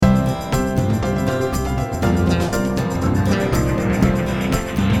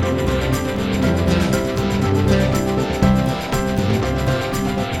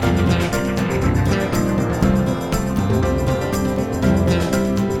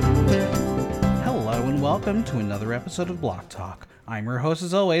welcome to another episode of Block Talk. I'm your host,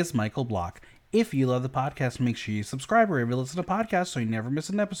 as always, Michael Block. If you love the podcast, make sure you subscribe wherever you listen to podcasts so you never miss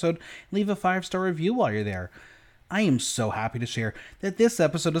an episode. Leave a 5-star review while you're there. I am so happy to share that this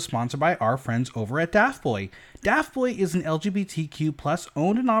episode is sponsored by our friends over at Daft Boy. Daft Boy is an LGBTQ plus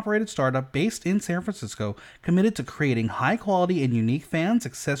owned and operated startup based in San Francisco, committed to creating high quality and unique fans,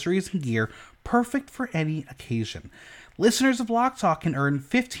 accessories, and gear perfect for any occasion. Listeners of Block Talk can earn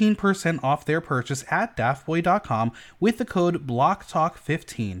 15% off their purchase at daftboy.com with the code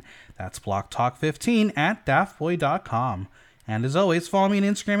BLOCKTALK15. That's BLOCKTALK15 at daftboy.com. And as always, follow me on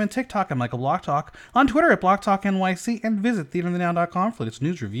Instagram and TikTok at Michael Block Talk, on Twitter at BlockTalkNYC, and visit theaterthenow.com for latest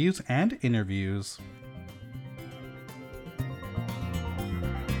news, reviews, and interviews.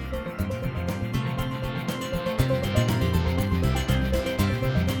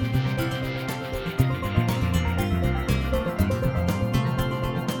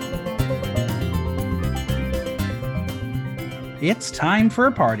 It's time for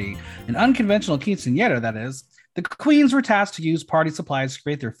a party. An unconventional quinceañera, that is. The queens were tasked to use party supplies to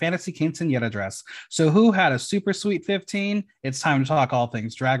create their fantasy quinceañera dress. So who had a super sweet 15? It's time to talk all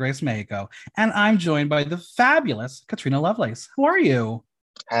things Drag Race Mexico. And I'm joined by the fabulous Catrina Lovelace. How are you?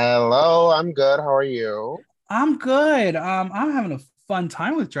 Hello, I'm good. How are you? I'm good. I'm having a fun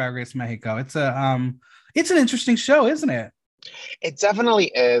time with Drag Race Mexico. It's an interesting show, isn't it? It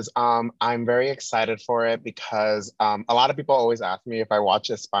definitely is. I'm very excited for it because a lot of people always ask me if I watch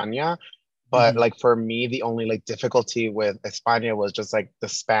España, but like for me, the only like difficulty with España was just like the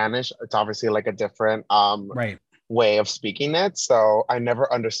Spanish. It's obviously like a different way of speaking it, so I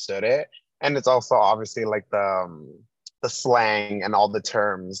never understood it. And it's also obviously like the slang and all the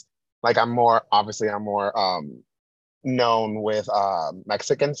terms. Like I'm more known with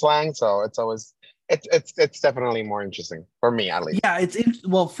Mexican slang, so it's definitely more interesting for me, at least. Yeah,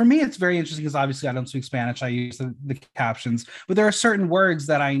 well, for me, it's very interesting because obviously I don't speak Spanish. I use the captions, but there are certain words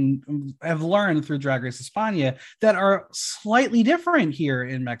that I have learned through Drag Race España that are slightly different here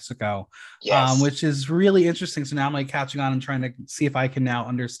in Mexico, yes. Which is really interesting. So now I'm like catching on and trying to see if I can now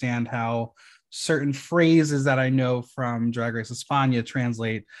understand how certain phrases that I know from Drag Race España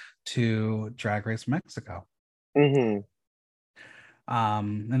translate to Drag Race Mexico. Mm-hmm.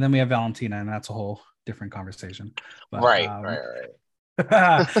 And then we have Valentina, and that's a whole different conversation. But, right.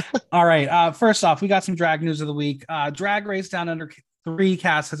 All right. First off, we got some drag news of the week. Drag Race Down Under 3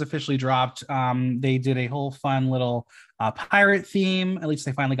 cast has officially dropped. They did a whole fun little pirate theme. At least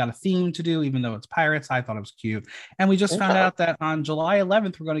they finally got a theme to do, even though it's pirates. I thought it was cute. And we just found out that on July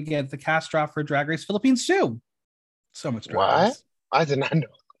 11th, we're going to get the cast drop for Drag Race Philippines too. So much drag. What? I did not know.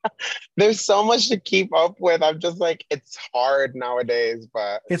 There's so much to keep up with. I'm just like, it's hard nowadays,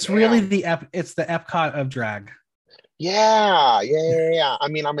 but it's really it's the Epcot of drag. Yeah. I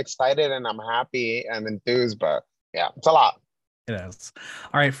mean, I'm excited and I'm happy and enthused, but yeah, it's a lot. It is.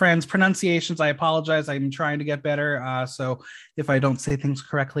 All right, friends, pronunciations, I apologize. I'm trying to get better. So if I don't say things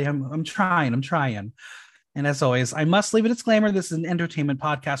correctly, I'm trying. And as always, I must leave a disclaimer. This is an entertainment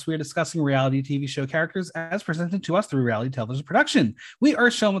podcast. We are discussing reality TV show characters as presented to us through reality television production. We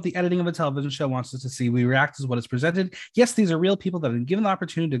are shown what the editing of a television show wants us to see. We react as what is presented. Yes, these are real people that have been given the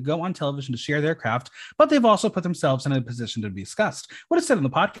opportunity to go on television to share their craft, but they've also put themselves in a position to be discussed. What is said on the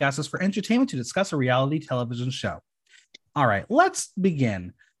podcast is for entertainment to discuss a reality television show. All right, let's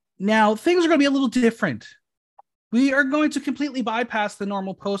begin. Now, things are going to be a little different. We are going to completely bypass the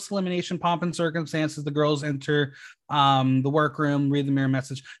normal post-elimination pomp and circumstances. The girls enter the workroom, read the mirror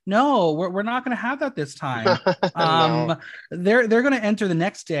message. No, we're not going to have that this time. No. They're going to enter the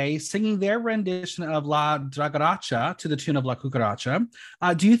next day singing their rendition of La Dragaracha to the tune of La Cucaracha.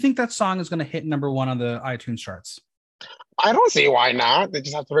 Do you think that song is going to hit number 1 on the iTunes charts? I don't see why not. They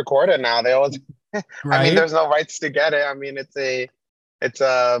just have to record it now. They always, right? I mean, there's no rights to get it. I mean, it's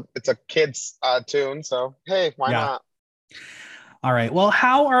a kid's tune, so hey, why not? All right. Well,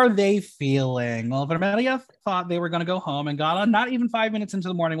 how are they feeling? Well, Vermelia thought they were going to go home, and Gala, not even 5 minutes into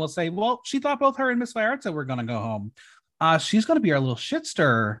the morning, will say, well, she thought both her and Miss Vallarta were going to go home. She's going to be our little shit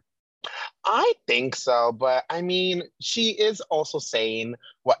stirrer. I think so, but I mean, she is also saying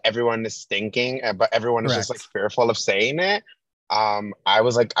what everyone is thinking, but everyone is just like fearful of saying it.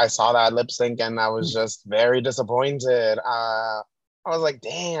 I saw that lip sync and I was just very disappointed. I was like,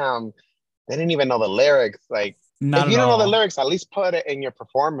 damn, they didn't even know the lyrics. Like, if you don't know the lyrics, at least put it in your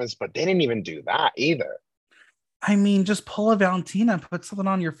performance, but they didn't even do that either. I mean, just pull a Valentina and put something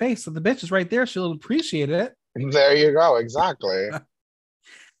on your face. So the bitch is right there. She'll appreciate it. There you go. Exactly.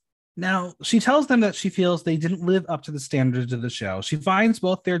 Now, she tells them that she feels they didn't live up to the standards of the show. She finds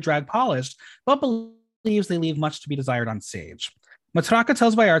both their drag polished, but believes they leave much to be desired on stage. Matraka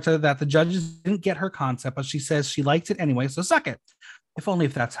tells Vallarta that the judges didn't get her concept, but she says she liked it anyway, so suck it. If only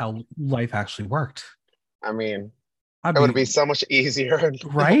if that's how life actually worked. I mean, I'd it would be be so much easier.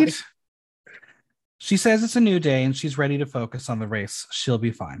 right. She says it's a new day and she's ready to focus on the race. She'll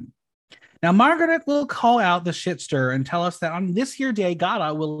be fine. Now, Margaret will call out the shit stir and tell us that on this here day,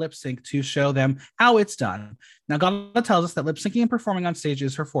 Gala will lip sync to show them how it's done. Now, Gala tells us that lip syncing and performing on stage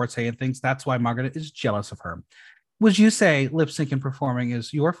is her forte and thinks that's why Margaret is jealous of her. Would you say lip sync and performing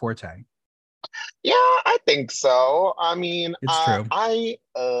is your forte? Yeah, I think so. I mean, It's true. I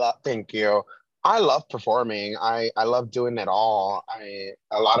love, thank you. I love performing. I love doing it all.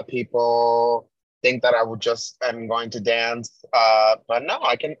 A lot of people think that I would just am going to dance, but no,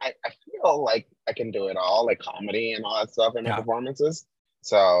 I feel like I can do it all, like comedy and all that stuff in my Yeah. performances.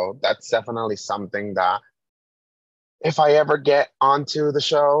 So that's definitely something that if I ever get onto the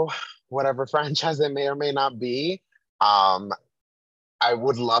show, whatever franchise it may or may not be, um, I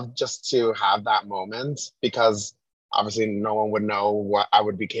would love just to have that moment because obviously no one would know what I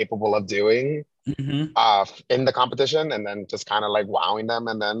would be capable of doing Mm-hmm. in the competition, and then just kind of like wowing them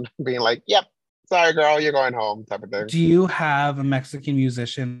and then being like, yep, sorry girl, you're going home type of thing. Do you have a Mexican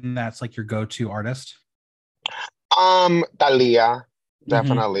musician that's like your go-to artist? Talia, Mm-hmm.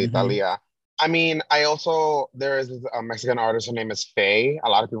 definitely Mm-hmm. Talia. I mean, I also there is a Mexican artist. Her name is Faye. A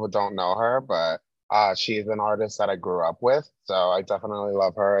lot of people don't know her, but she's an artist that I grew up with, so I definitely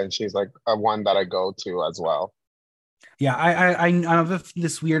love her, and she's like a one that I go to as well. Yeah, I have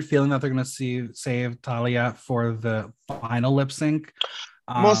this weird feeling that they're gonna save Talia for the final lip sync.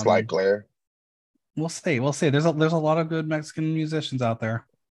 Most Um, likely. we'll see. We'll see. There's a lot of good Mexican musicians out there.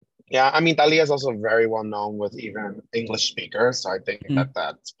 Yeah, I mean, Talia is also very well known with even English speakers, so I think that Mhm.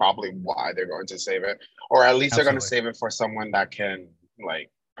 that's probably why they're going to save it, or at least they're going to Absolutely. save it for someone that can like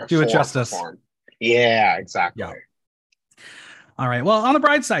Do it perform, justice. perform. Yeah, exactly. Yeah. All right. Well, on the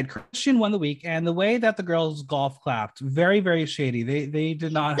bright side, Christian won the week, and the way that the girls golf clapped, very, very shady. They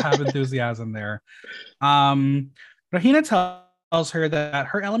did not have enthusiasm there. Um, Rahina tells her that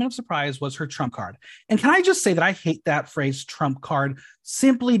her element of surprise was her trump card. And can I just say that I hate that phrase trump card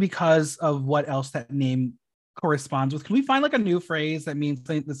simply because of what else that name corresponds with? Can we find like a new phrase that means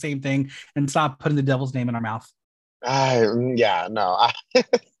the same thing and stop putting the devil's name in our mouth? Yeah, no,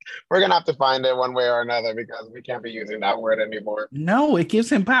 we're gonna have to find it one way or another because we can't be using that word anymore. No, it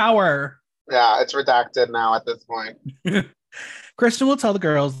gives him power. Yeah, it's redacted now at this point. Kristen will tell the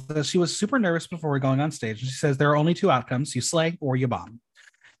girls that she was super nervous before going on stage. She says there are only two outcomes: you slay or you bomb.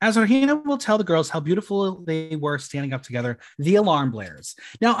 As Rahina will tell the girls how beautiful they were standing up together, the alarm blares.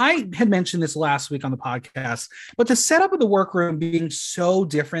 Now, I had mentioned this last week on the podcast, but the setup of the workroom being so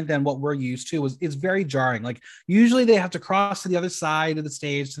different than what we're used to is very jarring. Like usually they have to cross to the other side of the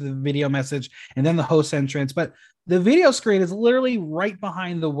stage to the video message and then the host entrance, but the video screen is literally right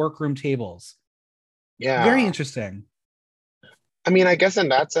behind the workroom tables. Very Yeah, interesting. I mean, I guess in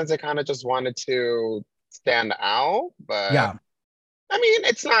that sense, I kind of just wanted to stand out, but Yeah. I mean,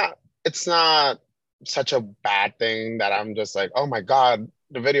 it's not such a bad thing that I'm just like, oh my God,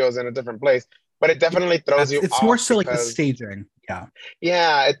 the video is in a different place. But it Yeah, definitely throws you it's more off so like the because staging. Yeah.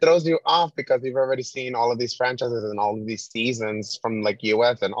 yeah, it throws you off because you've already seen all of these franchises and all of these seasons from like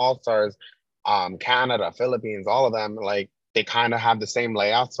US and All Stars, Canada, Philippines, all of them, like they kind of have the same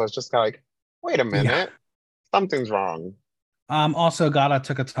layout. So it's just kind of like, wait a Yeah. minute, something's wrong. Also, Gata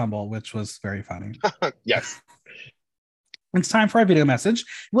took a tumble, which was very funny. Yes. It's time for our video message.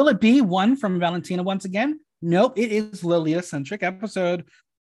 Will it be one from Valentina once again? Nope, it is Lolita centric episode.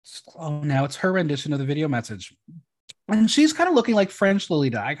 Oh, now it's her rendition of the video message. And she's kind of looking like French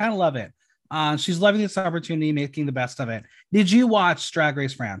Lolita. I kind of love it. She's loving this opportunity, making the best of it. Did you watch Drag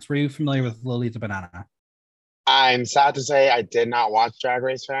Race France? Were you familiar with Lolita Banana? I'm sad to say I did not watch Drag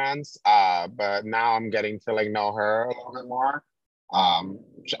Race fans, but now I'm getting to like know her a little bit more.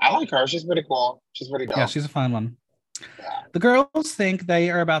 I like her. She's pretty cool. She's pretty Yeah, dope. she's a fun one. Yeah. The girls think they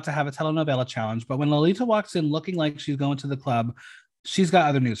are about to have a telenovela challenge, but when Lolita walks in looking like she's going to the club, she's got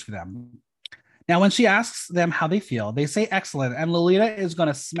other news for them. Now, when she asks them how they feel, they say excellent, and Lolita is going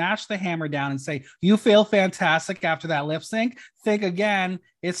to smash the hammer down and say, "You feel fantastic after that lip sync. Think again.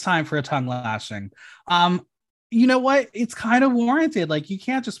 It's time for a tongue lashing." Um, you know what? It's kind of warranted. Like you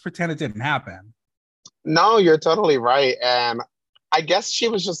can't just pretend it didn't happen. No, you're totally right. And I guess she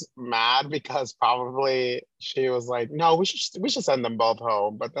was just mad because probably she was like, no, we should send them both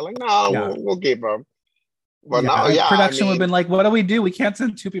home. But they're like, no, Yeah, we'll keep them. But no, yeah. yeah, I Production would have mean, been like, "What do we do? We can't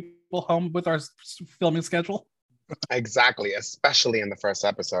send two people home with our filming schedule." exactly, especially in the first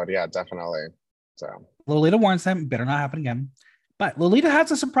episode. Yeah, definitely. So Lolita warns them, "Better not happen again." But Lolita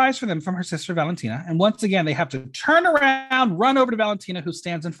has a surprise for them from her sister Valentina. And once again, they have to turn around, run over to Valentina, who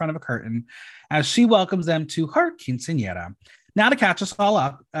stands in front of a curtain as she welcomes them to her quinceañera. Now, to catch us all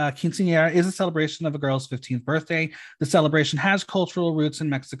up, quinceañera is a celebration of a girl's 15th birthday. The celebration has cultural roots in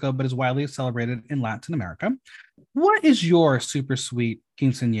Mexico, but is widely celebrated in Latin America. What is your super sweet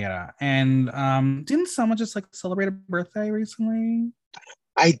quinceañera? And didn't someone just like celebrate a birthday recently?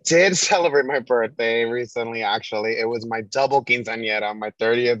 I did celebrate my birthday recently, actually. It was my double quinceañera, my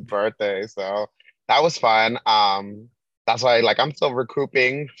 30th birthday. So that was fun. That's why like I'm still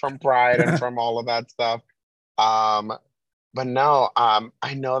recouping from Pride and from all of that stuff. Um, but no,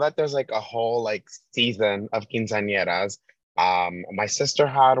 I know that there's like a whole like season of quinceañeras. My sister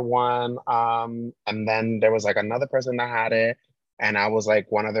had one, and then there was like another person that had it, and I was like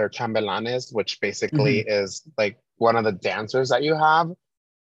one of their chambelanes, which basically Mhm. is like one of the dancers that you have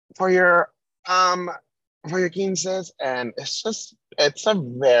for your um for your quinces, and it's a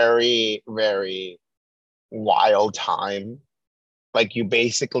very, very wild time. Like you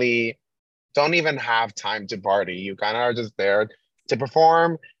basically don't even have time to party. You kind of are just there to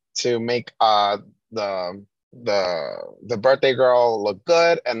perform, to make the birthday girl look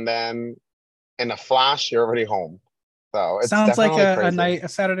good, and then in a flash you're already home. So it's Sounds like definitely a crazy. night, a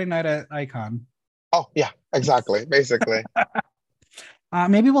Saturday night at Icon. Oh yeah, exactly. Basically.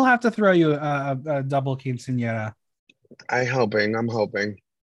 Maybe we'll have to throw you a double quinceanera. I'm hoping.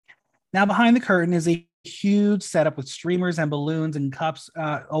 Now, behind the curtain is a huge setup with streamers and balloons and cups.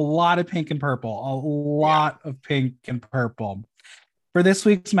 A lot of pink and purple. A Yeah. lot of pink and purple. For this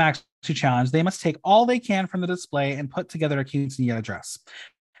week's Max Challenge, they must take all they can from the display and put together a quinceanera dress.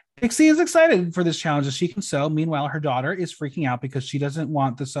 Pixie is excited for this challenge as she can sew. Meanwhile, her daughter is freaking out because she doesn't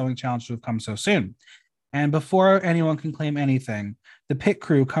want the sewing challenge to have come so soon. And before anyone can claim anything, the pit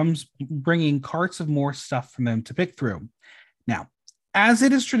crew comes bringing carts of more stuff for them to pick through. Now, as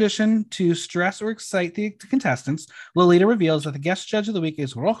it is tradition to stress or excite the contestants, Lolita reveals that the guest judge of the week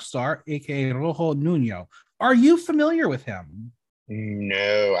is Rockstar, aka Rojo Nuno. Are you familiar with him?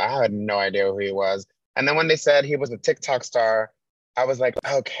 No, I had no idea who he was. And then when they said he was a TikTok star, I was like,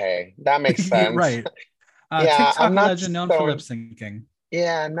 okay, that makes sense. Right. Yeah, I'm TikTok not legend known for so lip in, syncing.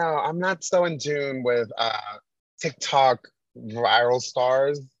 yeah, no, I'm not so in tune with TikTok viral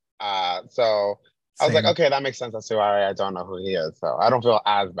stars. So I was like, Same. okay, that makes sense as to why I don't know who he is. So I don't feel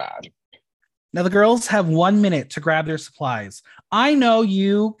as bad. Now, the girls have 1 minute to grab their supplies. I know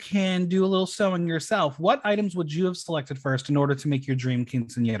you can do a little sewing yourself. What items would you have selected first in order to make your dream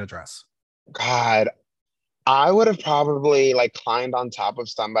quinceanera dress? God, I would have probably like climbed on top of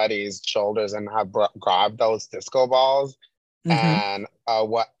somebody's shoulders and have grabbed those disco balls Mm-hmm. and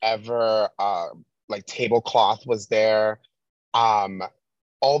whatever like tablecloth was there. Um,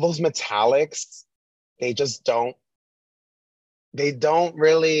 all those metallics, they just don't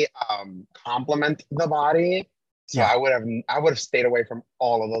really complement the body. So Yeah. I would have stayed away from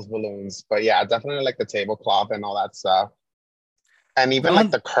all of those balloons. But yeah, definitely like the tablecloth and all that stuff. And even like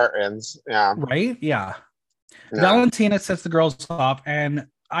Val- the curtains. Yeah. right? Yeah. Yeah. Valentina sets the girls off, and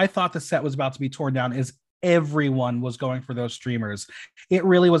I thought the set was about to be torn down as everyone was going for those streamers. It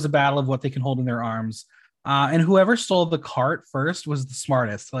really was a battle of what they can hold in their arms. And whoever stole the cart first was the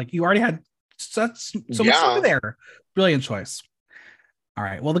smartest. Like you already had so much stuff Yeah. there. Brilliant choice. All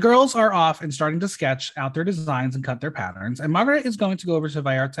right. Well, the girls are off and starting to sketch out their designs and cut their patterns. And Margaret is going to go over to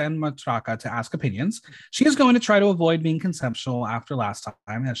Vallarta and Matraca to ask opinions. She is going to try to avoid being conceptual after last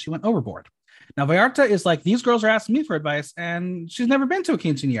time as she went overboard. Now, Vallarta is like, these girls are asking me for advice, and she's never been to a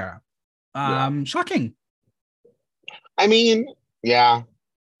quinceanera. Yeah. Shocking. I mean, yeah,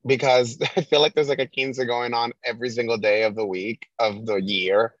 because I feel like there's like a quince going on every single day of the week of the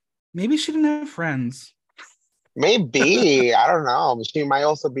year. Maybe she didn't have friends. Maybe, I don't know. She might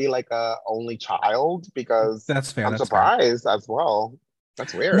also be like a only child because That's fair. I'm That's fair. surprised as well.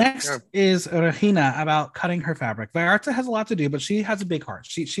 That's weird. Yeah. Next is Regina about cutting her fabric. Vallarta has a lot to do, but she has a big heart.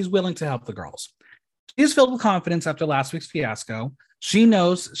 She's willing to help the girls. She is filled with confidence after last week's fiasco. She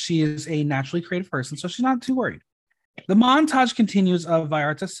knows she is a naturally creative person, so she's not too worried. The montage continues of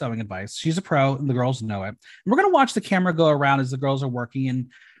Vallarta's sewing advice. She's a pro, and the girls know it. And we're going to watch the camera go around as the girls are working, and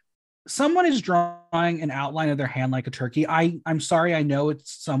someone is drawing an outline of their hand like a turkey. I'm sorry, I know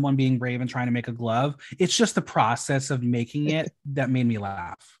it's someone being brave and trying to make a glove. It's just the process of making it that made me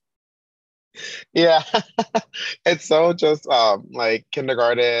laugh. Yeah. It's so just like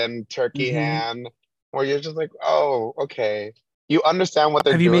kindergarten turkey Mm-hmm. hand where you're just like, "Oh, okay." You understand what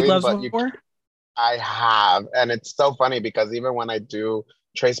they're Have you made doing, gloves but you before? I have, and it's so funny because even when I do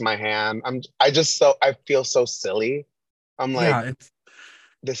trace my hand, I feel so silly. I'm Yeah, like,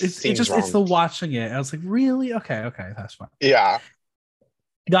 this It's seems just it's wrong. the watching it. I was like, really? Okay, that's fine. Yeah.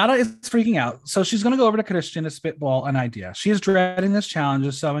 Gata is freaking out, so she's going to go over to Christian to spitball an idea. She is dreading this challenge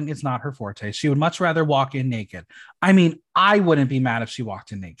of sewing. It's not her forte. She would much rather walk in naked. I mean, I wouldn't be mad if she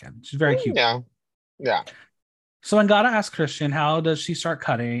walked in naked. She's very cute. Yeah. Yeah. So when Gata asks Christian, how does she start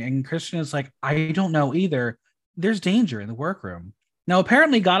cutting? And Christian is like, I don't know either. There's danger in the workroom. Now,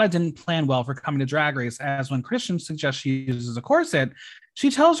 apparently, Gata didn't plan well for coming to Drag Race, as when Christian suggests she uses a corset, she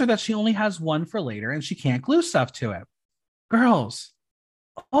tells her that she only has one for later and she can't glue stuff to it. Girls,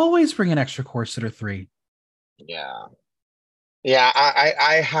 always bring an extra corset or three. Yeah. Yeah,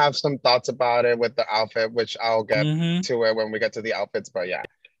 I have some thoughts about it with the outfit, which I'll get Mm-hmm. to it when we get to the outfits. But yeah,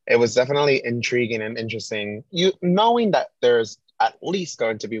 it was definitely intriguing and interesting. You knowing that there's at least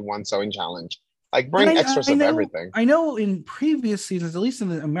going to be one sewing challenge. Like And bring extras I of know everything. I know in previous seasons, at least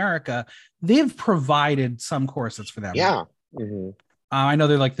in America, they've provided some corsets for them. Yeah. Hmm. I know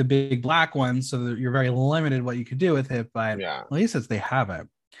they're like the big black ones, so that you're very limited what you could do with it, but at Yeah. least as they have it.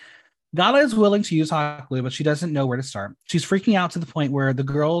 Gala is willing to use hot glue, but she doesn't know where to start. She's freaking out to the point where the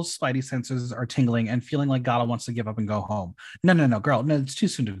girl's spidey senses are tingling and feeling like Gala wants to give up and go home. No, girl. No, it's too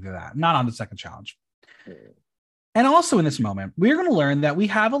soon to do that. Not on the second challenge. And also in this moment, we're going to learn that we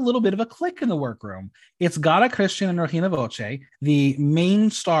have a little bit of a clique in the workroom. It's Gala, Christian, and Regina Voce, the main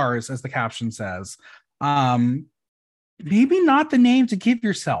stars, as the caption says. Maybe not the name to give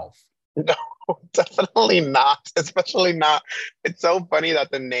yourself. No, definitely not. Especially not. It's so funny that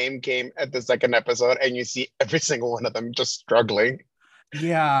the name came at the second episode and you see every single one of them just struggling.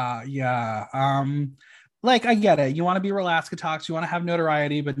 Yeah. Like I get it. You want to be Relaska Talks, you want to have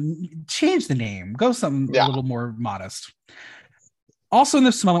notoriety, but change the name. Go something a Yeah. little more modest. Also, in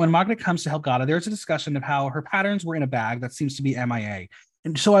this moment, when Margaret comes to help Gata, there's a discussion of how her patterns were in a bag that seems to be MIA.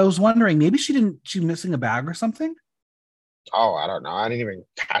 And so I was wondering, maybe she's missing a bag or something. Oh, I don't know. I didn't even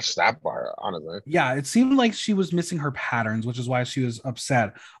catch that part, honestly. Yeah, it seemed like she was missing her patterns, which is why she was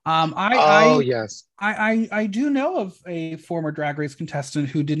upset. Oh, yes. I do know of a former Drag Race contestant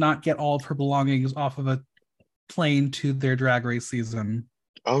who did not get all of her belongings off of a plane to their Drag Race season.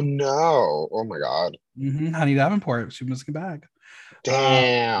 Oh no. Oh my God. Honey Davenport, she was missing a bag.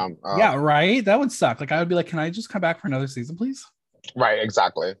 Damn. Yeah, right. That would suck. Like I would be like, can I just come back for another season, please? Right,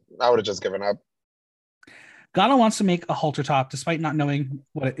 exactly. I would have just given up. Ghana wants to make a halter top despite not knowing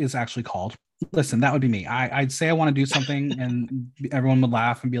what it is actually called. Listen, that would be me. I'd say I want to do something and everyone would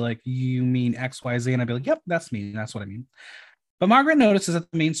laugh and be like, you mean XYZ? And I'd be like, yep, that's me. That's what I mean. But Margaret notices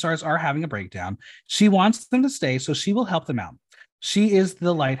that the main stars are having a breakdown. She wants them to stay, so she will help them out. She is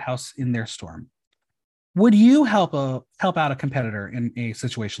the lighthouse in their storm. Would you help out a competitor in a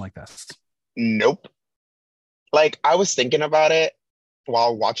situation like this? Nope. Like I was thinking about it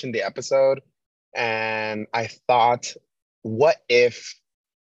while watching the episode, and I thought, what if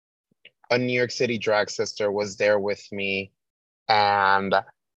a New York City drag sister was there with me and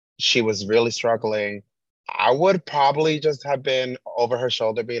she was really struggling? I would probably just have been over her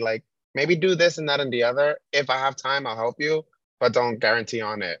shoulder, be like, maybe do this and that and the other. If I have time, I'll help you, but don't guarantee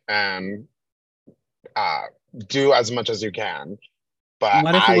on it. And uh, do as much as you can. But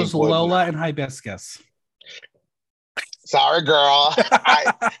What if it I was would Lola not. and Hibiscus? Sorry, girl.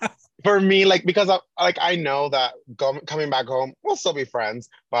 For me, like because I know that coming back home, we'll still be friends.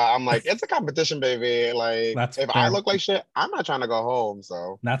 But I'm like, it's a competition, baby. Like That's if I fair. look like shit, I'm not trying to go home.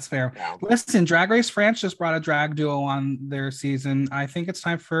 So That's fair. yeah. Listen, Drag Race France just brought a drag duo on their season. I think it's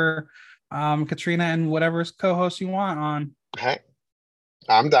time for Catrina and whatever co-host you want on. Hey,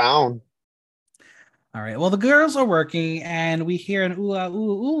 I'm down. All right. Well, the girls are working, and we hear an ooh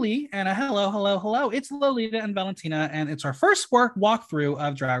ooh ooly and a hello. It's Lolita and Valentina, and it's our first walkthrough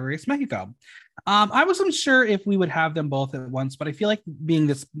of Drag Race Mexico. I wasn't sure if we would have them both at once, but I feel like being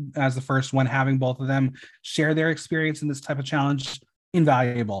this as the first one, having both of them share their experience in this type of challenge,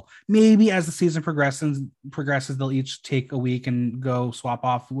 invaluable. Maybe as the season progresses, they'll each take a week and go swap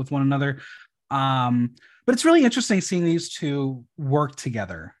off with one another. But it's really interesting seeing these two work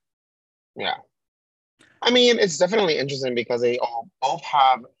together. Yeah. I mean, it's definitely interesting because they all both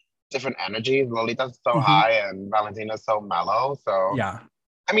have different energies. Lolita's so Mm-hmm. high and Valentina's so mellow. So Yeah.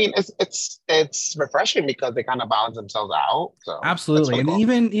 I mean, it's refreshing because they kind of balance themselves out. So it's Absolutely. really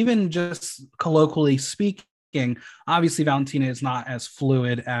And cool. even just colloquially speaking, obviously Valentina is not as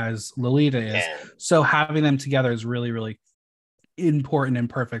fluid as Lolita is. Yeah. So having them together is really, really important and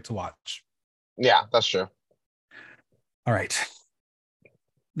perfect to watch. Yeah, that's true. All right.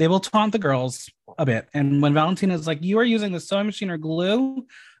 They will taunt the girls a bit. And when Valentina is like, you are using the sewing machine or glue,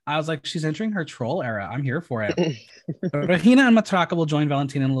 I was like, she's entering her troll era. I'm here for it. Regina and Matraka will join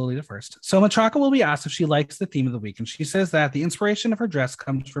Valentina and Lolita first. So Matraka will be asked if she likes the theme of the week, and she says that the inspiration of her dress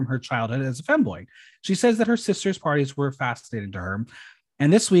comes from her childhood as a femboy. She says that her sister's parties were fascinating to her,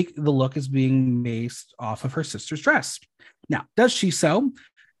 and this week the look is being based off of her sister's dress. Now, does she so?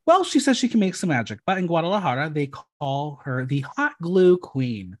 Well, she says she can make some magic, but in Guadalajara they call her the hot glue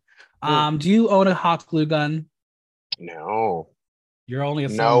queen. Do you own a hot glue gun? No. You're only a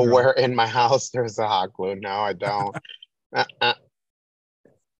Southern girl. Nowhere in my house there's a hot glue. No, I don't.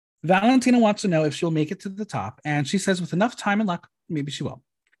 Valentina wants to know if she'll make it to the top, and she says with enough time and luck, maybe she will.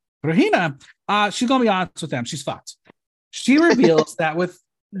 Regina, she's going to be honest with them. She's fucked. She reveals that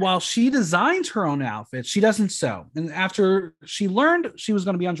while she designs her own outfit, she doesn't sew. And after she learned she was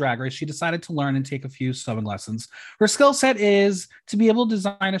going to be on Drag Race, she decided to learn and take a few sewing lessons. Her skill set is to be able to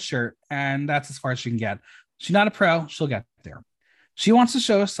design a shirt, and that's as far as she can get. She's not a pro. She'll get there. She wants to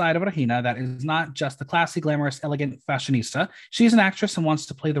show a side of Regina that is not just the classy, glamorous, elegant fashionista. She's an actress and wants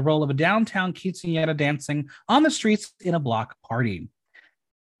to play the role of a downtown quinceañera dancing on the streets in a block party.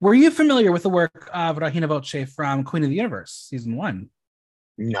 Were you familiar with the work of Regina Voce from Queen of the Universe, season 1?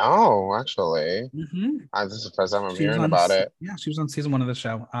 No, actually. Mm-hmm. This is the first time I'm hearing about it. Yeah, she was on season 1 of the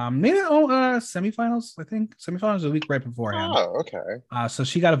show. Maybe semifinals, I think. Semifinals a week right beforehand. Oh, okay. So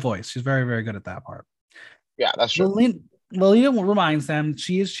she got a voice. She's very, very good at that part. Yeah, that's true. Lolita reminds them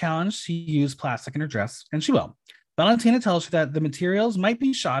she is challenged to use plastic in her dress, and she will. Valentina tells her that the materials might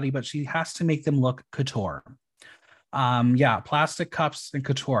be shoddy, but she has to make them look couture. Plastic cups and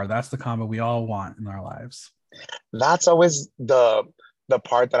couture. That's the combo we all want in our lives. That's always the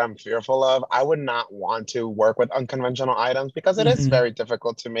part that I'm fearful of. I would not want to work with unconventional items because it is very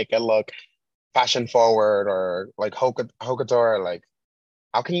difficult to make it look fashion forward or like haute couture. Like,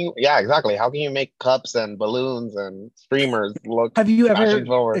 how can you? Yeah, exactly. How can you make cups and balloons and streamers look? Have you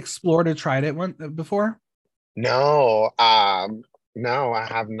ever explored or tried it before? No, no, I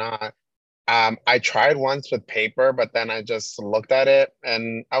have not. I tried once with paper, but then I just looked at it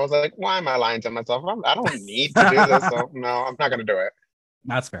and I was like, why am I lying to myself? I don't need to do this. So no, I'm not going to do it.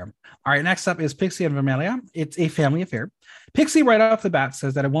 That's fair. All right, next up is Pixie and Vermelia. It's a family affair. Pixie right off the bat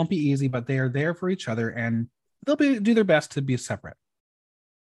says that it won't be easy, but they are there for each other and they'll do their best to be separate.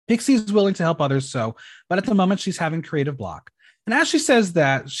 Pixie is willing to help others, but at the moment she's having creative block. And as she says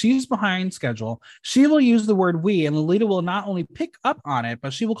that she's behind schedule, she will use the word we, and Lolita will not only pick up on it,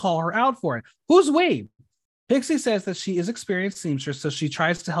 but she will call her out for it. Who's we? Pixie says that she is experienced seamstress, so she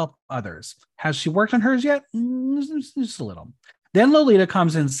tries to help others. Has she worked on hers yet? Just a little. Then Lolita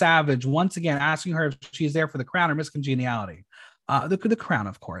comes in savage, once again asking her if she's there for the crown or Miss Congeniality. The crown,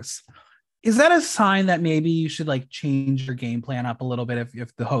 of course. Is that a sign that maybe you should like change your game plan up a little bit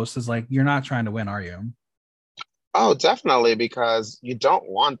if the host is like, you're not trying to win, are you? Oh, definitely, because you don't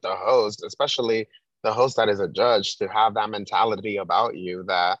want the host, especially the host that is a judge, to have that mentality about you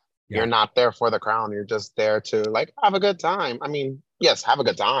that you're not there for the crown. You're just there to like have a good time. I mean, yes, have a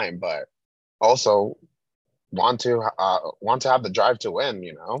good time, but also want to have the drive to win,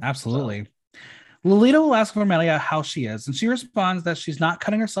 you know? Absolutely. So. Lolita will ask Vermelia how she is, and she responds that she's not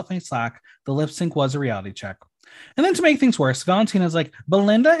cutting herself any slack. The lip sync was a reality check. And then to make things worse, Valentina's like,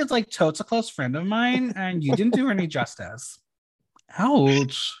 Belinda is like totes a close friend of mine, and you didn't do her any justice.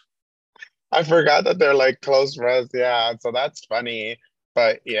 Ouch. I forgot that they're like close friends. Yeah, so that's funny.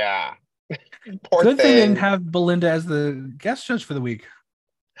 But yeah. Poor Good thing they didn't have Belinda as the guest judge for the week.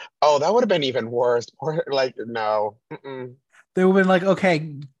 Oh, that would have been even worse. No. Mm-mm. They would have been like,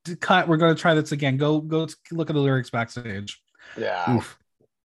 okay, cut. We're going to try this again. Go look at the lyrics backstage. Yeah. Oof.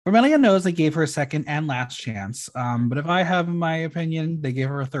 Vermelia knows they gave her a second and last chance. But if I have my opinion, they gave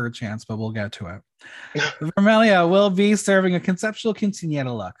her a third chance, but we'll get to it. Vermelia will be serving a conceptual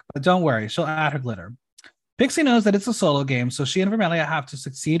quinceañera look, but don't worry, she'll add her glitter. Pixie knows that it's a solo game, so she and Vermelia have to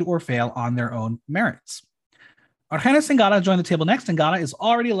succeed or fail on their own merits. Argenis and Gala join the table next, and Gala is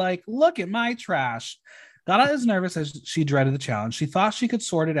already like, look at my trash. Gala is nervous as she dreaded the challenge. She thought she could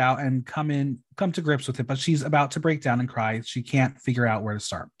sort it out and come to grips with it, but she's about to break down and cry. She can't figure out where to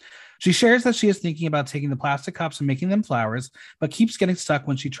start. She shares that she is thinking about taking the plastic cups and making them flowers, but keeps getting stuck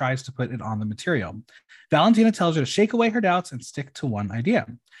when she tries to put it on the material. Valentina tells her to shake away her doubts and stick to one idea.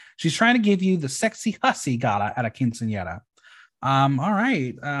 She's trying to give you the sexy hussy Gala at a quinceañera. All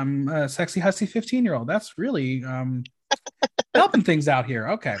right. Sexy hussy 15-year-old. That's really helping things out here.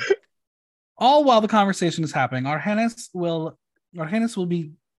 Okay. All while the conversation is happening, Argenis will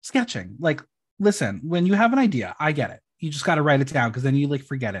be sketching. Like, listen, when you have an idea, I get it. You just got to write it down because then you like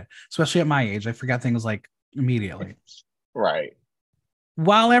forget it. Especially at my age, I forget things like immediately. Right.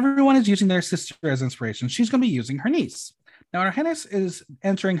 While everyone is using their sister as inspiration, she's going to be using her niece. Now, our Highness is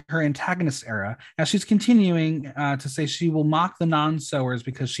entering her antagonist era as she's continuing to say she will mock the non-sewers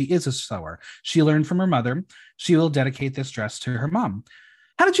because she is a sewer. She learned from her mother. She will dedicate this dress to her mom.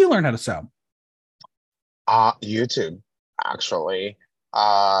 How did you learn how to sew? YouTube, actually.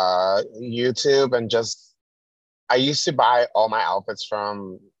 YouTube and just I used to buy all my outfits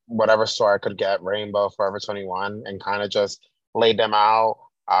from whatever store I could get, Rainbow, Forever 21, and kind of just laid them out.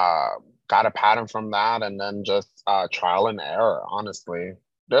 Got a pattern from that, and then just trial and error, honestly.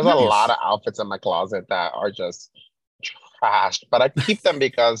 There's a lot Nice. of outfits in my closet that are just trashed, but I keep them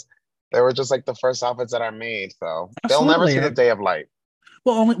because they were just like the first outfits that I made. So they'll never Absolutely. see the day of light.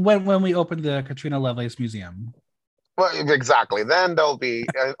 Well, only when we opened the Catrina Lovelace Museum. Well, exactly. Then they'll be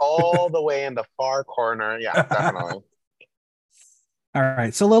all the way in the far corner. Yeah, definitely. All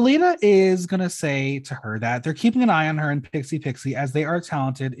right. So Lolita is going to say to her that they're keeping an eye on her and Pixie Pixie as they are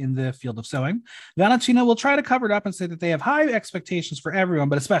talented in the field of sewing. Valentina will try to cover it up and say that they have high expectations for everyone,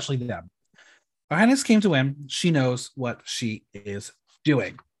 but especially them. Johannes came to win. She knows what she is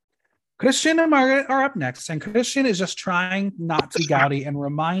doing. Christian and Margaret are up next, and Christian is just trying not to be gouty and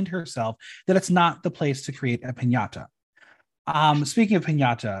remind herself that it's not the place to create a pinata. Speaking of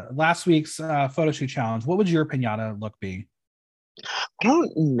pinata, last week's photo shoot challenge, what would your pinata look be? I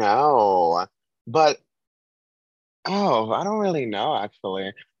don't know, but oh, I don't really know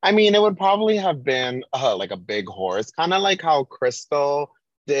actually. I mean, it would probably have been like a big horse, kind of like how Crystal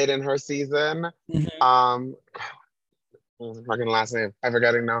did in her season. Mhm. Um, fucking last name, I'm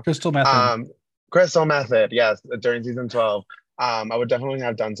forgetting now. Crystal Method. Um, Crystal Method, yes, during season 12. I would definitely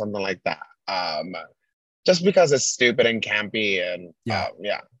have done something like that. Just because it's stupid and campy, and Yeah.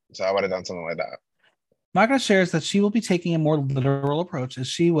 yeah, so I would have done something like that. Magna shares that she will be taking a more literal approach as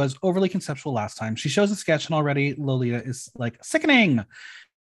she was overly conceptual last time. She shows a sketch, and already Lolita is like sickening.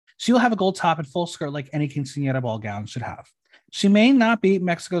 She will have a gold top and full skirt like any quinceañera ball gown should have. She may not be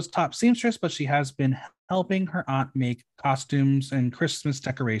Mexico's top seamstress, but she has been helping her aunt make costumes and Christmas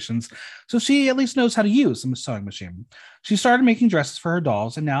decorations, so she at least knows how to use a sewing machine. She started making dresses for her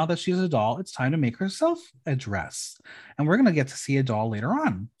dolls, and now that she's a doll, it's time to make herself a dress. And we're going to get to see a doll later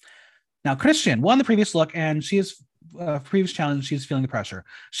on. Now, Christian won the previous look, and she is previous challenge. She's feeling the pressure.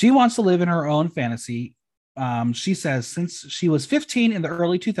 She wants to live in her own fantasy. She says since she was 15 in the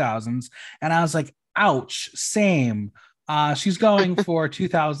early 2000s, and I was like, ouch, same. She's going for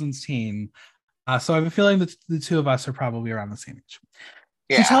 2000s teen. So I have a feeling that the two of us are probably around the same age.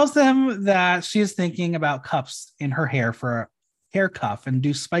 She Yeah. tells them that she is thinking about cuffs in her hair for a hair cuff and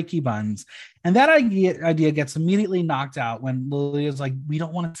do spiky buns. And that idea gets immediately knocked out when Lily is like, we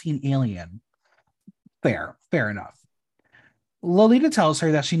don't want to see an alien. Fair enough. Lolita tells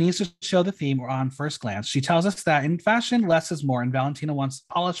her that she needs to show the theme on first glance. She tells us that in fashion, less is more, and Valentina wants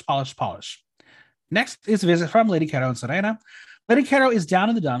polish, polish, polish. Next is a visit from Lady Caro and Serena. Lady Caro is down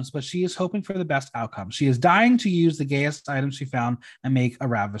in the dumps, but she is hoping for the best outcome. She is dying to use the gayest items she found and make a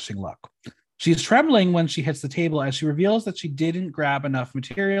ravishing look. She is trembling when she hits the table as she reveals that she didn't grab enough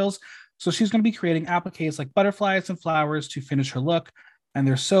materials, so she's going to be creating appliques like butterflies and flowers to finish her look, and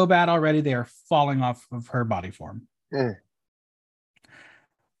they're so bad already they are falling off of her body form. Mm.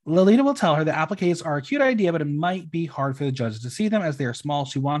 Lolita will tell her that appliques are a cute idea, but it might be hard for the judges to see them as they are small.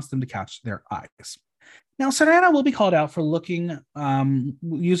 She wants them to catch their eyes. Now, Serena will be called out for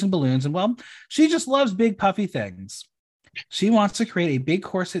using balloons, and well, she just loves big puffy things. She wants to create a big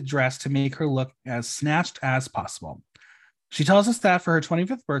corset dress to make her look as snatched as possible. She tells us that for her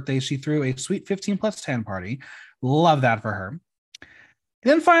 25th birthday, she threw a sweet 15 plus 10 party. Love that for her.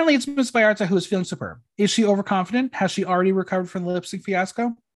 Then finally, it's Miss Vallarta who is feeling superb. Is she overconfident? Has she already recovered from the lip sync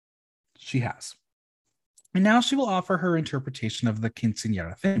fiasco? She has. And now she will offer her interpretation of the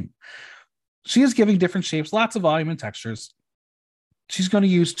quinceañera theme. She is giving different shapes, lots of volume and textures. She's going to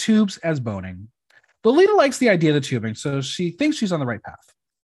use tubes as boning. Lolita likes the idea of the tubing, so she thinks she's on the right path.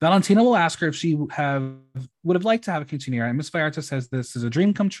 Valentina will ask her if she would have liked to have a quinceañera, and Miss Vallarta says this is a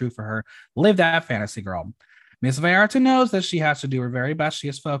dream come true for her. Live that fantasy, girl. Miss Vallarta knows that she has to do her very best. She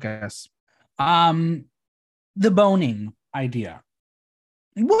is focused. The boning idea.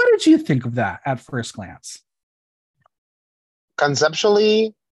 What did you think of that at first glance?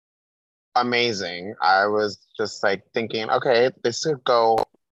 Conceptually, amazing. I was just like thinking, okay, this could go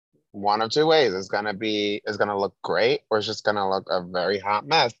one of two ways. It's gonna look great, or it's just gonna look a very hot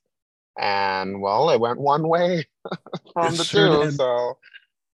mess. And well, it went one way It from the sure two. did. So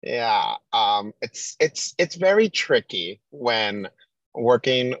yeah, it's very tricky when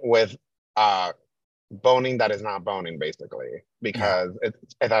working with boning that is not boning, basically, Yeah, because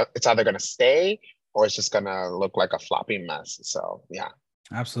it's either gonna stay or it's just gonna look like a floppy mess. So yeah.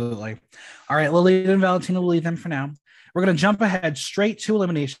 absolutely. All right, Lolita and Valentina will leave them for now. We're going to jump ahead straight to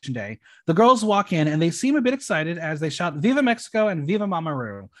Elimination Day. The girls walk in and they seem a bit excited as they shout Viva Mexico and Viva Mama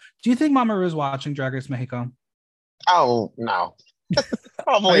Ru. Do you think Mama Ru is watching Drag Race Mexico? Oh, no.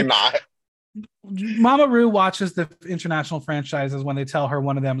 Probably Like, not. Mama Ru watches the international franchises when they tell her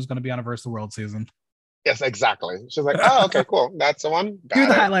one of them is going to be on a Versus the World season. Yes, exactly. She's like, oh, okay, cool. That's the one. Here are Got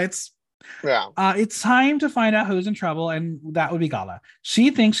the it. highlights. Yeah. It's time to find out who's in trouble, and that would be Gala. She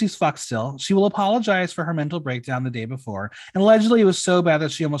thinks she's fucked still. She will apologize for her mental breakdown the day before, and allegedly it was so bad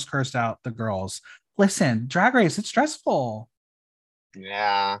that she almost cursed out the girls. Listen, Drag Race, it's stressful.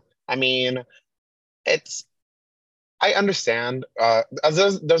 Yeah. I mean, it's I understand. As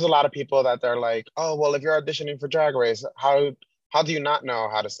there's a lot of people that they're like, oh well, if you're auditioning for Drag Race, how do you not know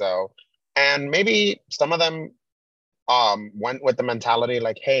how to sew? And maybe some of them went with the mentality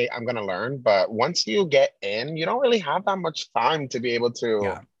like, hey, I'm gonna learn. But once you get in, you don't really have that much time to be able to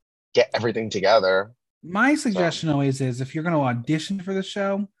Yeah. get everything together. My So suggestion always is if you're going to audition for the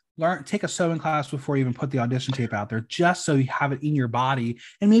show, take a sewing class before you even put the audition tape out there, just so you have it in your body,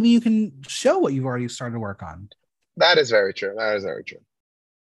 and maybe you can show what you've already started to work on. that is very true. That is very true.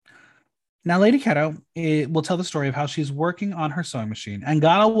 Now, Lady Keto will tell the story of how she's working on her sewing machine, and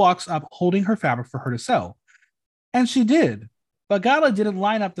Gala walks up holding her fabric for her to sew. And she did. But Gala didn't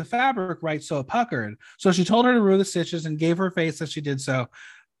line up the fabric right, so it puckered. So she told her to rue the stitches and gave her face as she did so.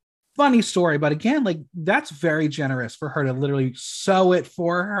 Funny story, but again, like that's very generous for her to literally sew it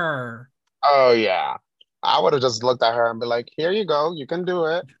for her. Oh yeah. I would have just looked at her and be like, here you go, you can do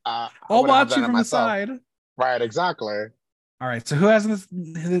it. I I'll wouldn't have watch done you it from the myself. side. Right, exactly. All right, so who has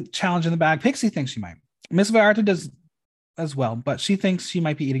the challenge in the bag? Pixie thinks she might. Miss Vallarta does as well, but she thinks she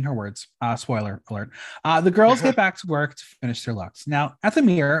might be eating her words. Spoiler alert. The girls get back to work to finish their looks. Now, at the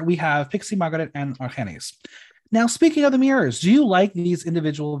mirror, we have Pixie, Margaret, and Argenis. Now, speaking of the mirrors, do you like these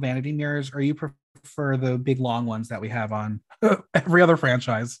individual vanity mirrors, or you prefer the big long ones that we have on every other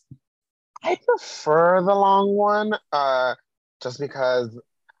franchise? I prefer the long one, just because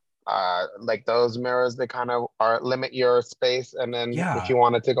like those mirrors, they kind of are limit your space, and then if Yeah. you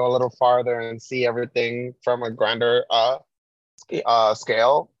wanted to go a little farther and see everything from a grander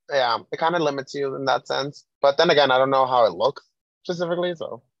scale, yeah, it kind of limits you in that sense. But then again, I don't know how it looks specifically,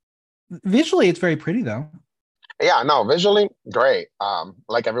 so Visually, it's very pretty, though. yeah, no, visually great.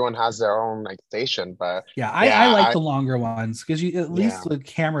 Like everyone has their own like station, but Yeah, I yeah, like I the longer ones because you at yeah, least with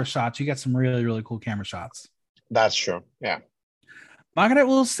camera shots, you get some really, really cool camera shots. that's true. Yeah. Margaret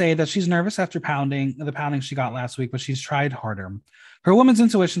will say that she's nervous after the pounding she got last week, but she's tried harder. Her woman's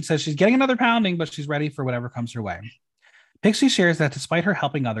intuition says she's getting another pounding, but she's ready for whatever comes her way. Pixie shares that despite her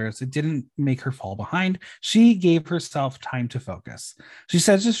helping others, it didn't make her fall behind. She gave herself time to focus. She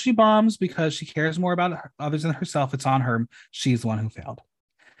says if she bombs because she cares more about others than herself, it's on her. She's the one who failed.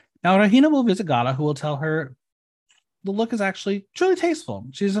 Now, Rahina will visit Gala, who will tell her the look is actually truly tasteful.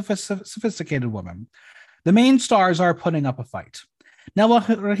 She's a sophisticated woman. The main stars are putting up a fight. Now, while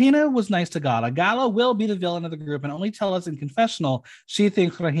Rahina was nice to Gala, Gala will be the villain of the group and only tell us in confessional she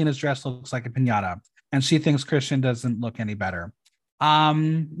thinks Rahina's dress looks like a pinata, and she thinks Christian doesn't look any better.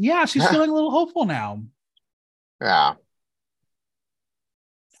 Yeah, she's feeling a little hopeful now. Yeah.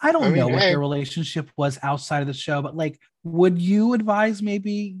 I I don't know mean, what hey. their relationship was outside of the show, but like, would you advise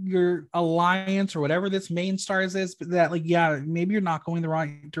maybe your alliance or whatever this main stars is that like, yeah, maybe you're not going the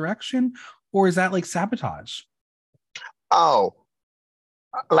right direction, or is that like sabotage? Oh,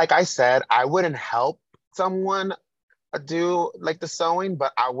 like I said, I wouldn't help someone do like the sewing,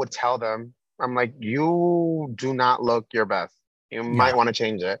 but I would tell them, I'm like, you do not look your best. You might Yeah. want to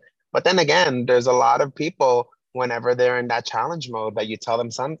change it. But then again, there's a lot of people whenever they're in that challenge mode that you tell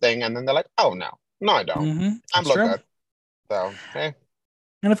them something and then they're like, oh no, no, I don't. I That's look true. good. So, hey,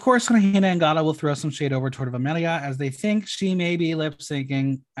 And of course, Hina and Gala will throw some shade over toward Amelia as they think she may be lip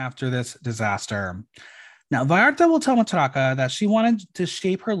syncing after this disaster. Now, Vallarta will tell Matraka that she wanted to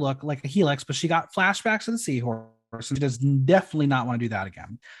shape her look like a helix, but she got flashbacks of the seahorse, and she does definitely not want to do that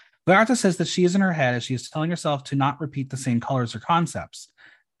again. Vallarta says that she is in her head as she is telling herself to not repeat the same colors or concepts.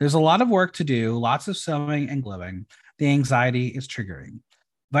 There's a lot of work to do, lots of sewing and gluing. The anxiety is triggering.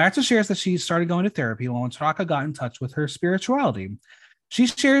 Vallarta shares that she started going to therapy while Matraka got in touch with her spirituality. She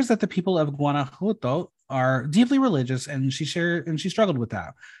shares that the people of Guanajuato are deeply religious, and she struggled with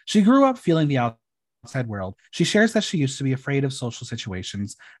that. She grew up feeling the outside world. She shares that she used to be afraid of social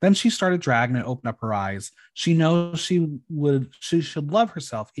situations. Then she started drag and it opened up her eyes. She knows she should love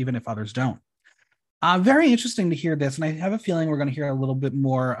herself even if others don't. Very interesting to hear this, and I have a feeling we're going to hear a little bit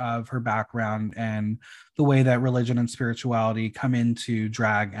more of her background and the way that religion and spirituality come into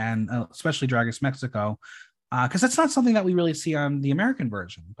drag, and especially Drag Race Mexico, because that's not something that we really see on the American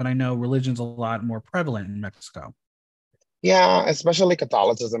version. But I know religion's a lot more prevalent in Mexico. Yeah, especially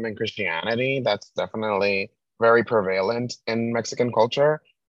Catholicism and Christianity. That's definitely very prevalent in Mexican culture.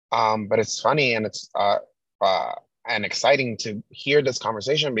 But it's funny uh, and exciting to hear this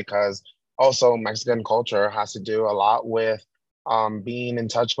conversation because also Mexican culture has to do a lot with being in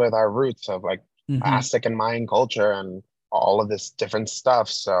touch with our roots of like Hmm. Aztec and Mayan culture and all of this different stuff.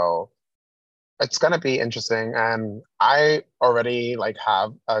 So it's gonna be interesting. And I already like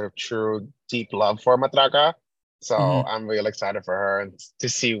have a true deep love for Matraca. So Hmm. I'm really excited for her and to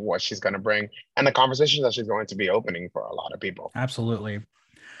see what she's gonna bring and the conversations that she's going to be opening for a lot of people. Absolutely.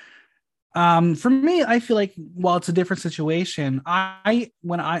 For me, I feel like while it's a different situation, it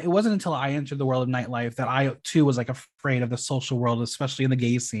wasn't until I entered the world of nightlife that I too was like afraid of the social world, especially in the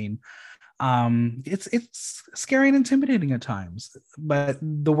gay scene. It's scary and intimidating at times, but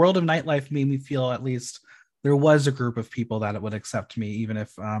the world of nightlife made me feel at least there was a group of people that would accept me, even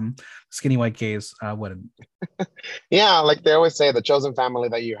if skinny white gays wouldn't. Yeah, like they always say, the chosen family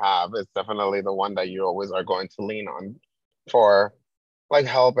that you have is definitely the one that you always are going to lean on for like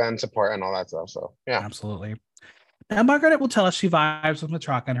help and support and all that stuff. So yeah. Absolutely. And Margaret will tell us she vibes with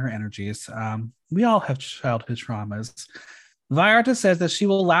Matraka and her energies. We all have childhood traumas. Vallarta says that she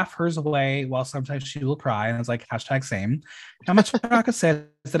will laugh hers away while sometimes she will cry, and it's like hashtag same. And Matraka says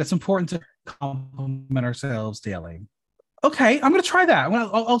that it's important to compliment ourselves daily. Okay, I'm gonna try that.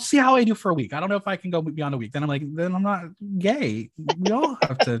 I'll see how I do for a week. I don't know if I can go beyond a week. Then I'm like, then I'm not gay. We all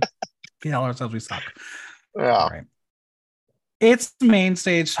have to tell ourselves we suck. All Yeah. right. It's main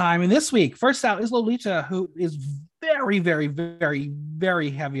stage time. And this week, first out is Lolita, who is very, very, very,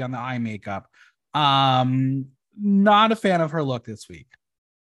 very heavy on the eye makeup. Not a fan of her look this week.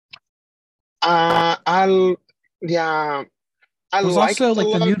 I'll yeah, I There's like also the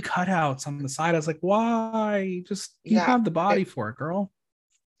like the look. nude cutouts on the side. I was like, why? Just you Yeah, have the it body for it, girl.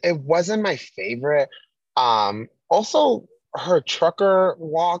 it wasn't my favorite. Also her trucker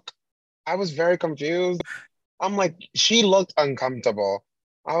walk, I was very confused. I'm like, she looked uncomfortable.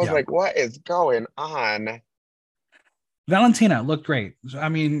 I was Yeah. like, what is going on? Valentina looked great. I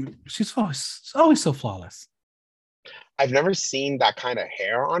mean, she's always so flawless. I've never seen that kind of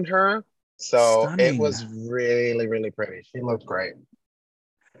hair on her. So it Stunning. was really, really pretty. She looked great.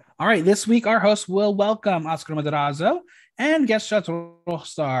 All right, this week our host will welcome Oscar Madrazo and guest judge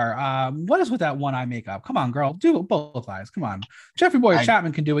star. What is with that one eye makeup? Come on, girl, do both eyes. Come on, Jeffrey Boyd I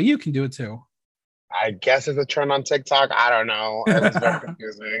Chapman can do it. You can do it too. I guess it's a trend on TikTok. I don't know. It was very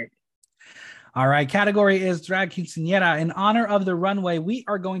confusing. All right, category is drag quinceañera. In honor of the runway, we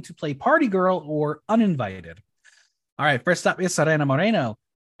are going to play party girl or uninvited. All right, first up is Serena Moreno.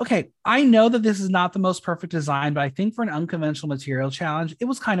 Okay, I know that this is not the most perfect design, but I think for an unconventional material challenge, it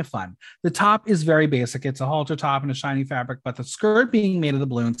was kind of fun. The top is very basic. It's a halter top and a shiny fabric, but the skirt being made of the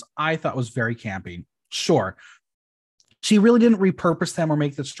balloons, I thought was very campy. Sure, she really didn't repurpose them or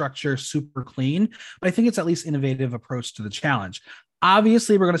make the structure super clean, but I think it's at least innovative approach to the challenge.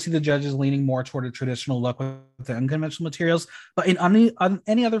 Obviously, we're going to see the judges leaning more toward a traditional look with the unconventional materials, but in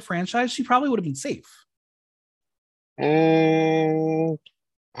any other franchise, she probably would have been safe. Mm,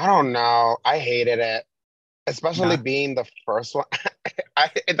 I don't know. I hated it, especially Yeah. being the first one.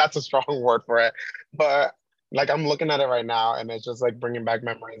 That's a strong word for it, but like I'm looking at it right now, and it's just like bringing back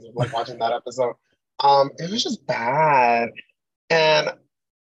memories of like watching that episode. It was just bad, and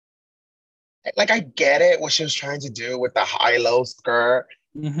like I get it what she was trying to do with the high-low skirt,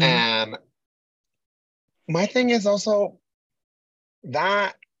 Mm-hmm. and my thing is also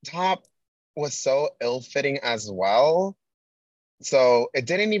that top was so ill-fitting as well. So it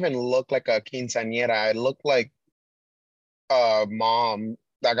didn't even look like a quinceañera. It looked like a mom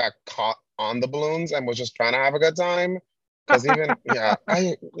that got caught on the balloons and was just trying to have a good time. Because even yeah,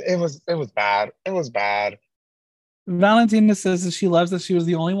 I it was bad. It was bad. Valentina says that she loves that she was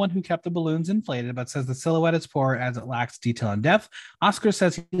the only one who kept the balloons inflated, but says the silhouette is poor as it lacks detail and depth. Oscar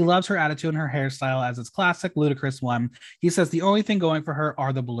says he loves her attitude and her hairstyle as it's classic, ludicrous one. He says the only thing going for her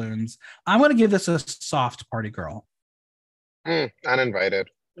are the balloons. I'm going to give this a soft party girl. Uninvited.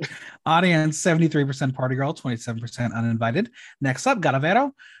 Audience 73% party girl, 27% uninvited. Next up,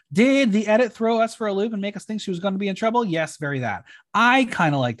 Garavero. Did the edit throw us for a loop and make us think she was going to be in trouble? Yes, very that. I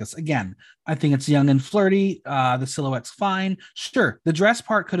kind of like this. Again, I think it's young and flirty. The silhouette's fine. Sure, the dress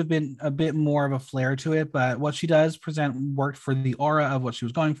part could have been a bit more of a flair to it, but what she does present worked for the aura of what she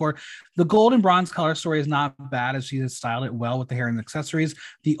was going for. The gold and bronze color story is not bad as she has styled it well with the hair and accessories.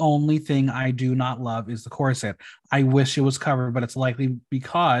 The only thing I do not love is the corset. I wish it was covered, but it's likely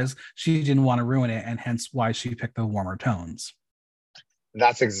because she didn't want to ruin it, and hence why she picked the warmer tones.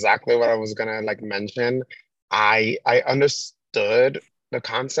 That's exactly what I was gonna like mention. I understood the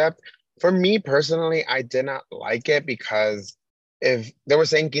concept. For me personally, I did not like it because if they were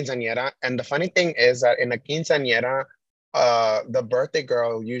saying quinceañera, and the funny thing is that in a quinceañera, the birthday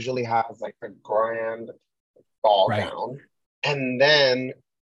girl usually has like a grand ball Right. gown. And then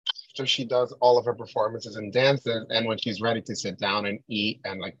after she does all of her performances and dances, and when she's ready to sit down and eat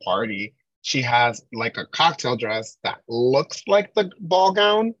and like party, she has like a cocktail dress that looks like the ball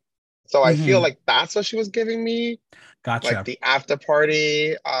gown. So I feel Mm-hmm. like that's what she was giving me, like Gotcha. the after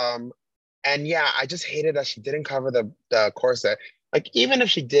party. And yeah, I just hated that she didn't cover the corset. Like even if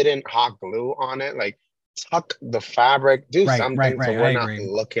she didn't hot glue on it, like tuck the fabric, do Right, right, something so right. I we're not agree.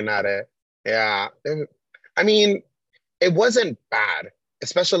 looking at it. Yeah. I mean, it wasn't bad,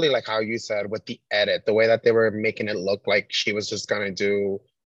 especially like how you said with the edit, the way that they were making it look like she was just gonna do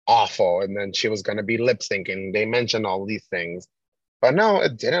awful and then she was gonna be lip syncing. They mentioned all these things, but no,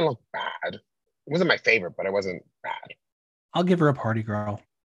 it didn't look bad. It wasn't my favorite, but it wasn't bad. I'll give her a party girl.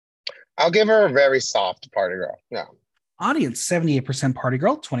 I'll give her a very soft party girl. Yeah. Audience 78% party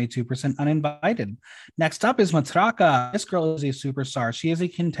girl, 22% uninvited. Next up is Matraka. This girl is a superstar. She is a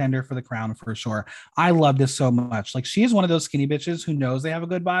contender for the crown for sure. I love this so much. Like she is one of those skinny bitches who knows they have a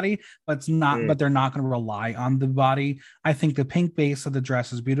good body, but it's not, Mm. but they're not going to rely on the body. I think the pink base of the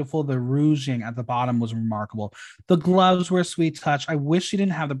dress is beautiful. The rouging at the bottom was remarkable. The gloves were a sweet touch. I wish she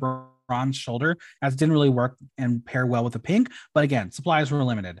didn't have the bronze shoulder, as didn't really work and pair well with the pink. But again, supplies were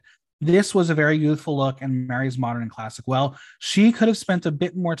limited. This was a very youthful look and marries modern and classic well. She could have spent a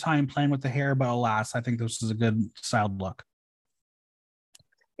bit more time playing with the hair, but alas, I think this is a good styled look.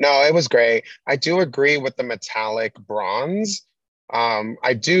 No, it was great. I do agree with the metallic bronze.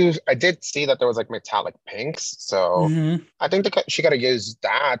 I did see that there was like metallic pinks, so Mm-hmm. I think she got to use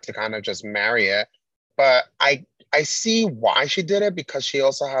that to kind of just marry it. But I see why she did it because she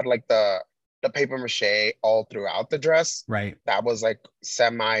also had like the paper mache all throughout the dress. Right. That was like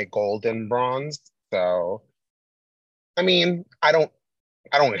semi golden bronze. So I mean, I don't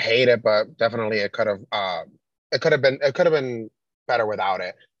hate it, but definitely it could have been better without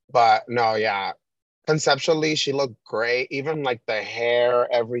it. But no, yeah, conceptually she looked great. Even like the hair,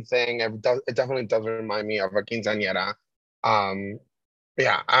 everything, it definitely does remind me of a quinceañera. Um,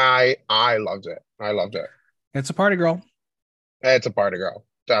 yeah, I loved it. I loved it. It's a party girl. It's a party girl,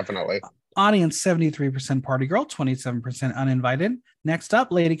 definitely. Audience 73% party girl, 27% uninvited. Next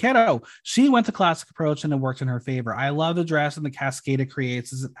up, Lady Keto. She went the classic approach and it worked in her favor. I love the dress and the cascade it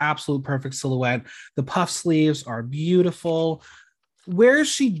creates. It's an absolute perfect silhouette. The puff sleeves are beautiful. Where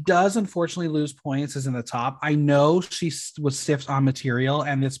she does unfortunately lose points is in the top. I know she was stiff on material,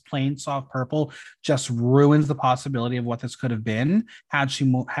 and this plain soft purple just ruins the possibility of what this could have been had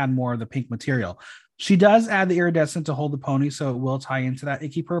she had more of the pink material. She does add the iridescent to hold the pony, so it will tie into that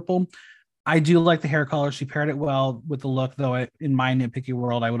icky purple. I do like the hair color. She paired it well with the look, though. In my nitpicky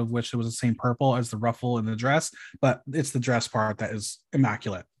world, I would have wished it was the same purple as the ruffle in the dress, but it's the dress part that is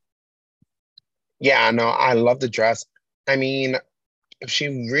immaculate. Yeah, no, I love the dress. I mean, if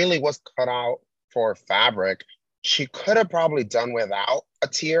she really was cut out for fabric, she could have probably done without a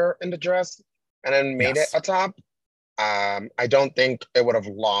tier in the dress and then made it Yes, a top. I don't think it would have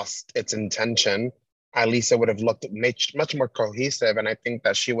lost its intention. At least it would have looked much more cohesive, and I think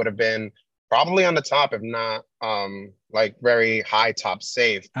that she would have been probably on the top, if not like very high top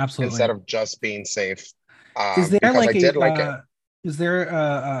safe instead absolutely. of just being safe. Is there Because I like did like it. is there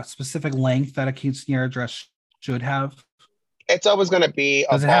a specific length that a quinceanera dress should have? It's always going to be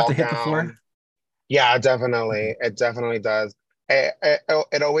a Does it have ball to hit the floor? gown. Yeah, Okay, definitely. It definitely does.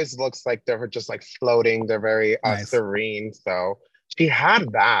 It always looks like they're just like floating. They're very nice. serene. So she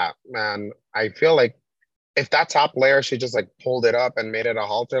had that, man. I feel like if that top layer, she just like pulled it up and made it a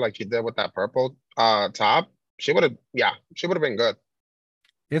halter like she did with that purple top, she would have been good.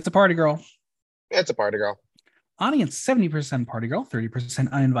 It's a party girl. It's a party girl. Audience 70% party girl,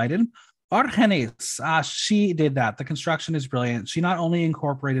 30% uninvited. Argenis, she did that. The construction is brilliant. She not only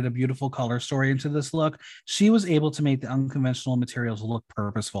incorporated a beautiful color story into this look, she was able to make the unconventional materials look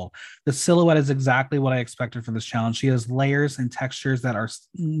purposeful. The silhouette is exactly what I expected for this challenge. She has layers and textures that are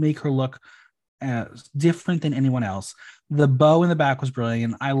make her look different than anyone else. The bow in the back was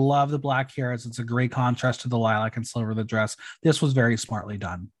brilliant. I love the black hair as it's a great contrast to the lilac and silver of the dress. This was very smartly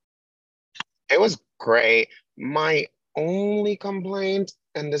done. It was great. My only complaint,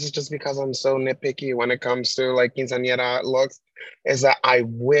 and this is just because I'm so nitpicky when it comes to like quinceañera looks, is that I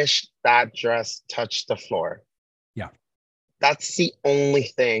wish that dress touched the floor. Yeah. That's the only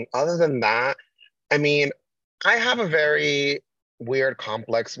thing. Other than that, I mean, I have a very weird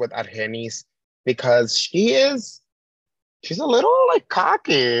complex with Argenis because she's a little like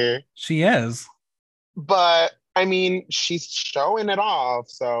cocky, She is. but I mean, she's showing it off.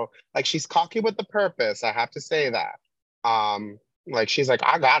 So like she's cocky with the purpose. I have to say that. Like she's like,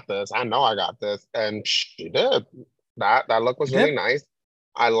 I got this. I know I got this. And she did. That look She was really did. nice.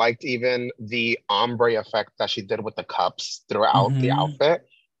 I liked even the ombre effect that she did with the cups throughout the Hmm. outfit.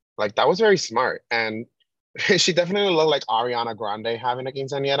 Like that was very smart. And she definitely looked like Ariana Grande having a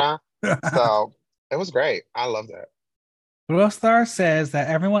quinceañera. So it was great. I loved it. Rostar says that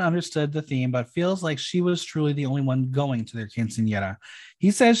everyone understood the theme, but feels like she was truly the only one going to their quinceanera.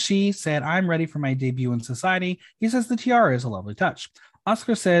 He says she said, I'm ready for my debut in society. He says the tiara is a lovely touch.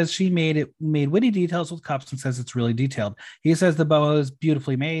 Oscar says she made witty details with cups and says it's really detailed. He says the boa is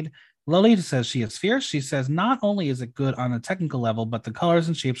beautifully made. Lolita says she is fierce. She says not only is it good on a technical level, but the colors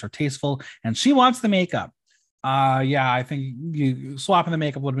and shapes are tasteful, and she wants the makeup. Yeah, I think you swapping the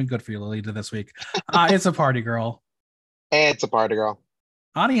makeup would have been good for you, Lolita, this week. It's a party girl. It's a party girl.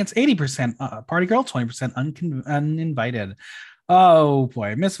 Audience 80% party girl, 20% uninvited. Oh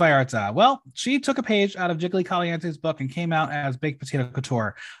boy, Miss Vallarta. Well, she took a page out of Jiggly Caliente's book and came out as Baked Potato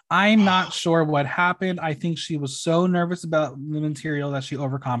Couture. I'm not sure what happened. I think she was so nervous about the material that she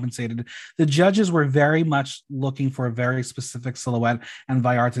overcompensated. The judges were very much looking for a very specific silhouette, and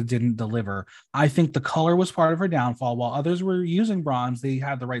Vallarta didn't deliver. I think the color was part of her downfall. While others were using bronze, they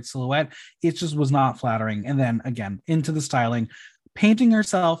had the right silhouette. It just was not flattering. And then again, into the styling. Painting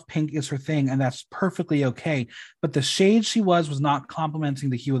herself pink is her thing, and that's perfectly okay. But the shade she was not complementing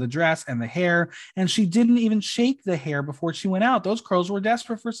the hue of the dress and the hair, and she didn't even shake the hair before she went out. Those curls were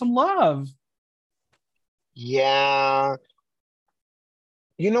desperate for some love. Yeah.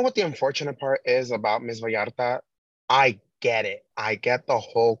 You know what the unfortunate part is about Ms. Vallarta? I get it. I get the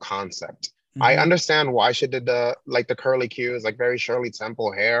whole concept. I Mm-hmm. understand why she did the curly cues, like very Shirley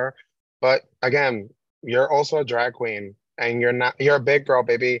Temple hair. But again, you're also a drag queen and you're a big girl,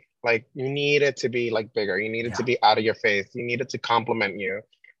 baby. Like you need it to be like bigger. You need it to Yeah, be out of your face. You need it to complement you.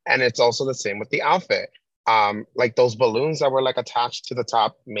 And it's also the same with the outfit. Like those balloons that were like attached to the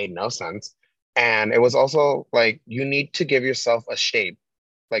top made no sense. And it was also like you need to give yourself a shape.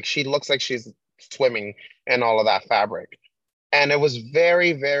 Like she looks like she's swimming in all of that fabric. And it was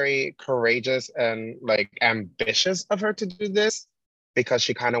very, very courageous and like ambitious of her to do this because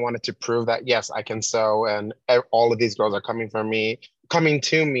she kind of wanted to prove that, yes, I can sew and all of these girls are coming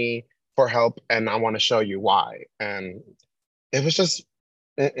to me for help, and I want to show you why. And it was just,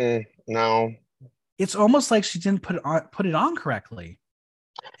 no. it's almost like she didn't put it on correctly.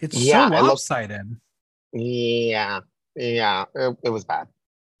 It's so Yeah, it looked, lopsided. yeah, yeah, it was bad.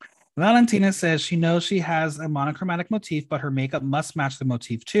 Valentina says she knows she has a monochromatic motif, but her makeup must match the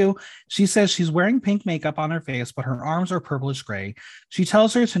motif too. She says she's wearing pink makeup on her face, but her arms are purplish gray. She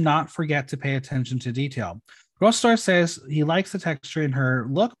tells her to not forget to pay attention to detail. Rostar says he likes the texture in her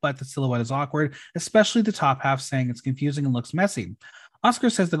look, but the silhouette is awkward, especially the top half, saying it's confusing and looks messy.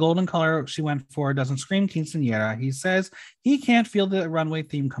 Oscar says the golden color she went for doesn't scream quinceanera. He says he can't feel the runway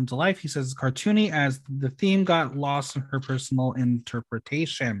theme come to life. He says it's cartoony as the theme got lost in her personal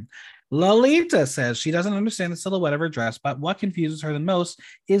interpretation. Lolita says she doesn't understand the silhouette of her dress, but what confuses her the most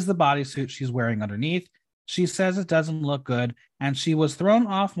is the bodysuit she's wearing underneath. She says it doesn't look good, and she was thrown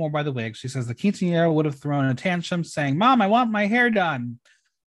off more by the wig. She says the quinceanera would have thrown a tantrum saying, Mom, I want my hair done.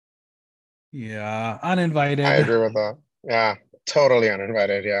 Yeah, I uninvited. agree with that. Yeah, totally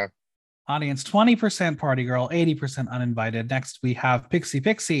uninvited. Yeah. Audience 20% party girl, 80% uninvited. Next, we have Pixie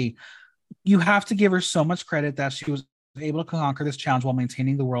Pixie. You have to give her so much credit that she was able to conquer this challenge while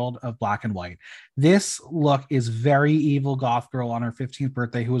maintaining the world of black and white. This look is very evil goth girl on her 15th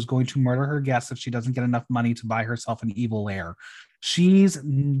birthday who is going to murder her guests if she doesn't get enough money to buy herself an evil lair. She's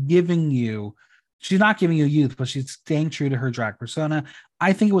giving you She's not giving you youth, but she's staying true to her drag persona.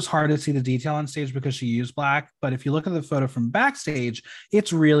 I think it was hard to see the detail on stage because she used black, but if you look at the photo from backstage,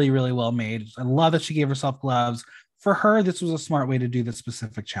 it's really, really well made. I love that she gave herself gloves. For her, this was a smart way to do this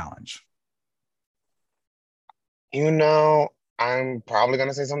specific challenge. You know, I'm probably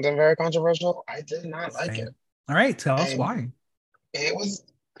gonna say something very controversial. I did not like Say, it. all right, tell us And why. it was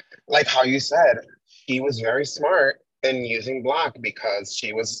like how you said, she was very smart in using black because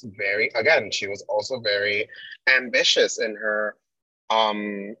she was she was also very ambitious in her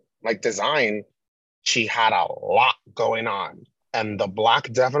like design. She had a lot going on, and the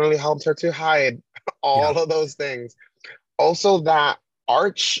black definitely helped her to hide Yeah. all of those things. Also, that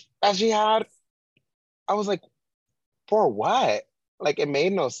arch that she had, I was like, for what? Like it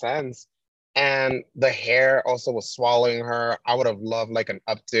made no sense. And the hair also was swallowing her. I would have loved like an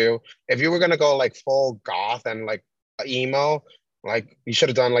updo. If you were gonna go like full goth and like emo, like you should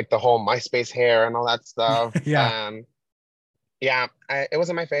have done like the whole MySpace hair and all that stuff. Yeah. And yeah, it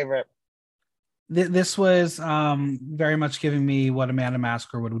wasn't my favorite. This was very much giving me what Amanda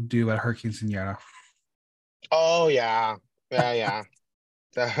Masker would do at her quinceañera. Oh yeah. Yeah, yeah.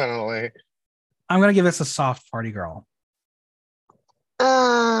 Definitely. I'm gonna give this a soft party girl.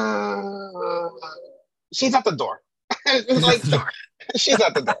 Uh, she's at the door. She's at Like the door. she's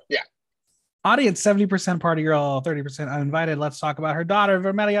at the door. Yeah. Audience 70% party girl, 30% uninvited. Let's talk about her daughter,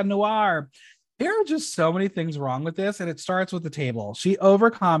 Vermelia Noir. There are just so many things wrong with this, and it starts with the table. She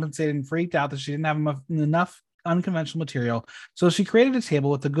overcompensated and freaked out that she didn't have enough unconventional material. So she created a table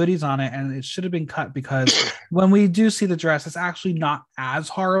with the goodies on it, and it should have been cut because when we do see the dress, it's actually not as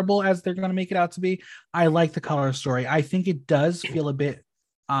horrible as they're going to make it out to be. I like the color story. I think it does feel a bit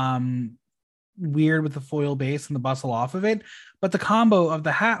weird with the foil base and the bustle off of it, but the combo of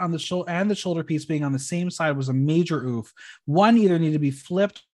the hat on the shoulder and the shoulder piece being on the same side was a major oof. One either needed to be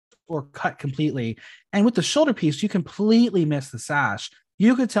flipped or cut completely, and with the shoulder piece you completely miss the sash.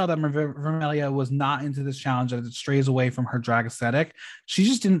 You could tell that Vermelia was not into this challenge, as it strays away from her drag aesthetic. She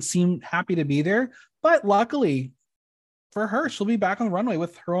just didn't seem happy to be there, but luckily for her, she'll be back on the runway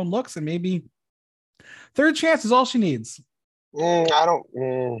with her own looks, and maybe third chance is all she needs. I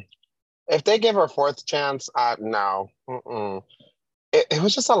don't. If they give her fourth chance, no. It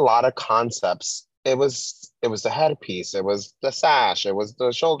was just a lot of concepts. It was the headpiece, it was the sash, it was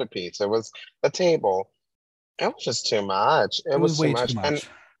the shoulder piece, it was the table. It was just too much. It It was was too way too much. And much.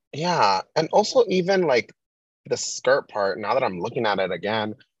 yeah, and also even like the skirt part, now that I'm looking at it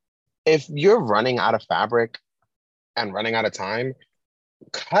again, if you're running out of fabric and running out of time,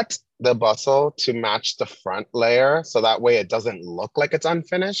 cut the bustle to match the front layer so that way it doesn't look like it's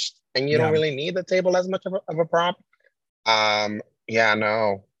unfinished and you don't Yeah. really need the table as much of a prop. Yeah,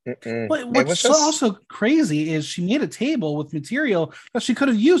 no. But It was what's just also crazy is she made a table with material that she could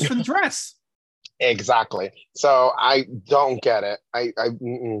have used for the dress. exactly. So I don't get it.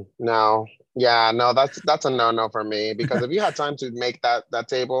 No. Yeah, no, that's a no-no for me because if you had time to make that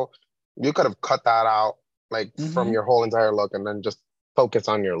table, you could have cut that out like from Mm-hmm. your whole entire look and then just focus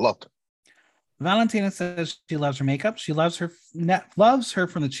on your look. Valentina says she loves her makeup. She loves her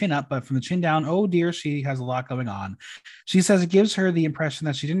from the chin up, but from the chin down, oh dear, she has a lot going on. She says it gives her the impression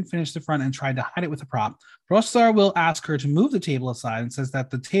that she didn't finish the front and tried to hide it with a prop. Rostar will ask her to move the table aside and says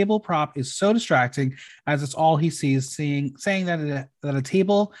that the table prop is so distracting as it's all he sees, saying that a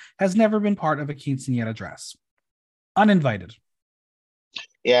table has never been part of a quinceañera dress. Uninvited.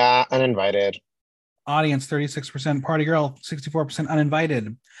 Yeah, uninvited. Audience 36% party girl, 64%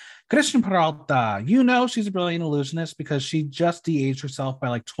 uninvited. Christian Peralta, you know she's a brilliant illusionist because she just de-aged herself by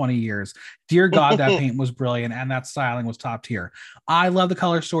like 20 years. Dear God, that paint was brilliant and that styling was top tier. I love the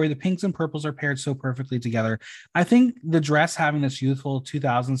color story. The pinks and purples are paired so perfectly together. I think the dress having this youthful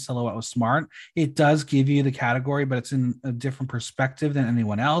 2000s silhouette was smart. It does give you the category, but it's in a different perspective than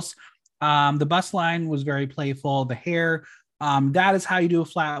anyone else. The bust line was very playful. The hair, that is how you do a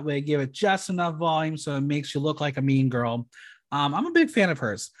flat wig. Give it just enough volume so it makes you look like a mean girl. I'm a big fan of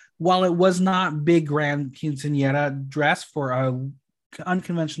hers. While it was not big grand quinceanera dress for a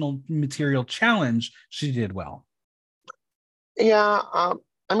unconventional material challenge, she did well. Yeah,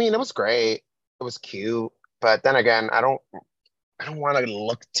 I mean it was great. It was cute, but then again, I don't want to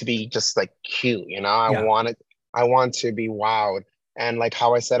look to be just like cute, you know? Yeah. I want to be wowed. And like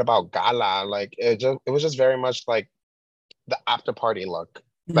how I said about gala, like it was just very much like the after party look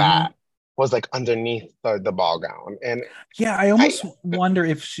Mm-hmm. that was like underneath the ball gown. And Yeah, I I almost wonder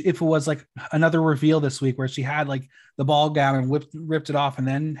if it was like another reveal this week where she had like the ball gown and ripped it off and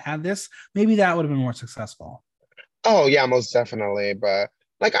then had this. Maybe that would have been more successful. oh yeah, most definitely. But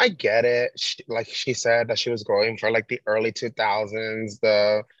like I get it. Like she said that she was going for like the early 2000s,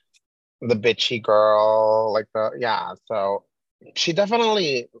 the bitchy girl, like the yeah. So she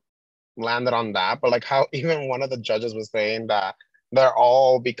definitely landed on that, but like how even one of the judges was saying that they're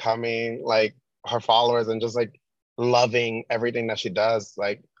all becoming like her followers and just like loving everything that she does.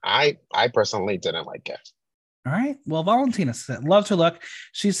 Like I personally didn't like it. All right. Well, Valentina loves her look.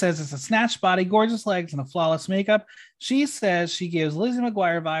 She says it's a snatched body, gorgeous legs, and a flawless makeup. She says she gives Lizzie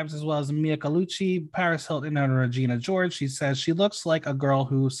McGuire vibes as well as Mia Colucci, Paris Hilton, and Regina George. She says she looks like a girl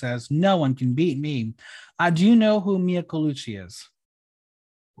who says, no one can beat me. Do you know who Mia Colucci is?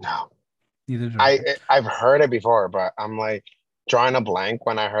 No. Neither do I. I've heard it before, but I'm like drawing a blank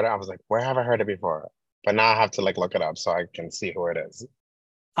when I heard it. I was like, where have I heard it before? But now I have to like look it up so I can see who it is.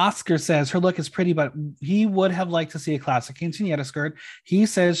 Oscar says her look is pretty, but he would have liked to see a classic quinceanera skirt. He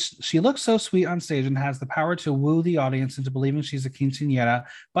says she looks so sweet on stage and has the power to woo the audience into believing she's a quinceanera,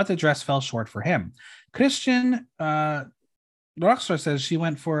 but the dress fell short for him. Christian Rockstar says she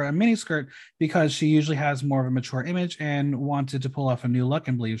went for a mini skirt because she usually has more of a mature image and wanted to pull off a new look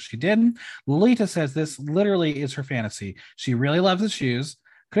and believes she did. Lolita says this literally is her fantasy. She really loves the shoes.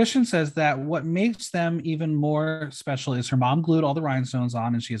 Christian says that what makes them even more special is her mom glued all the rhinestones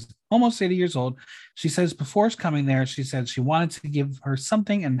on and she is almost 80 years old. She says before coming there, she said she wanted to give her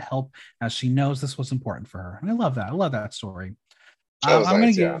something and help as she knows this was important for her. And I love that. I love that story. It was I'm going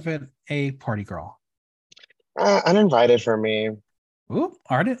nice, to yeah. give it a party girl. Uninvited for me. Ooh,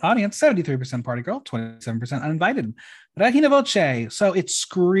 audience 73% party girl, 27% uninvited. Regina Voce. So it's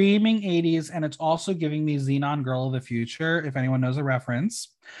screaming 80s and it's also giving me Xenon Girl of the Future, if anyone knows a reference.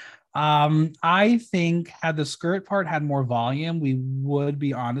 I think had the skirt part had more volume, we would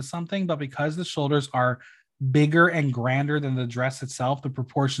be onto something, but because the shoulders are bigger and grander than the dress itself, the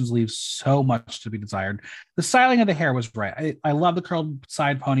proportions leave so much to be desired. The styling of the hair was right. I love the curled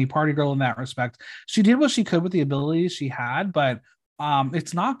side pony, party girl in that respect. She did what she could with the abilities she had, but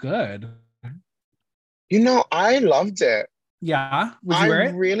it's not good. I loved it. Yeah, would you I wear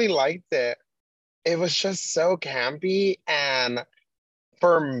it? really liked it. It was just so campy. And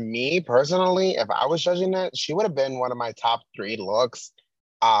for me personally, if I was judging it, she would have been one of my top three looks.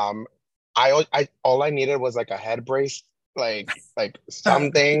 Um, I all I needed was like a head brace, like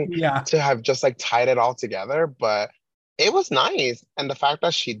something Yeah. to have just like tied it all together. But it was nice. And the fact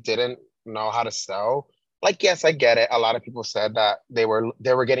that she didn't know how to sew, like, yes, I get it. A lot of people said that they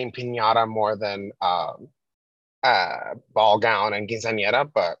were getting piñata more than ball gown and quinceañera,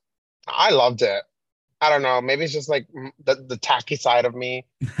 but I loved it. I don't know. Maybe it's just like the tacky side of me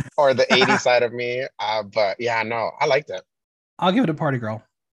or the 80s side of me. But yeah, no, I liked it. I'll give it a party girl.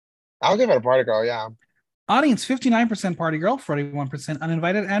 I'll give it a party girl. Yeah. Audience 59% party girl, 41%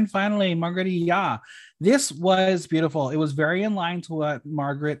 uninvited. And finally, Margaret Ya. This was beautiful. It was very in line to what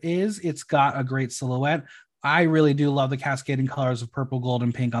Margaret is. It's got a great silhouette. I really do love the cascading colors of purple, gold,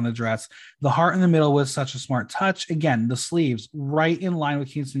 and pink on the dress. The heart in the middle was such a smart touch. Again, the sleeves right in line with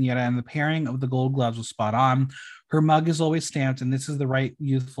Quinceañera, and the pairing of the gold gloves was spot on. Her mug is always stamped, and this is the right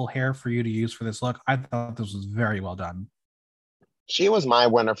youthful hair for you to use for this look. I thought this was very well done. She was my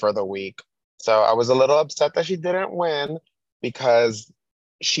winner for the week. So I was a little upset that she didn't win because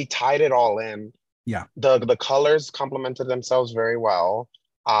she tied it all in. Yeah. The colors complemented themselves very well.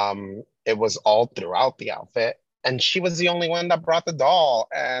 It was all throughout the outfit. And she was the only one that brought the doll.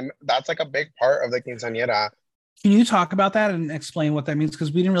 And that's like a big part of the quinceañera. Can you talk about that and explain what that means?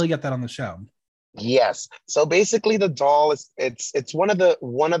 Because we didn't really get that on the show. Yes. So basically the doll is it's one of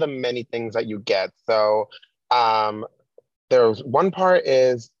the many things that you get. So um there's one part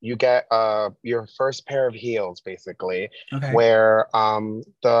is you get your first pair of heels basically Okay. where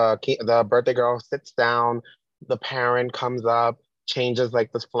the birthday girl sits down, the parent comes up, changes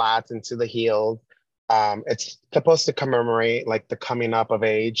like the flats into the heels. It's supposed to commemorate like the coming up of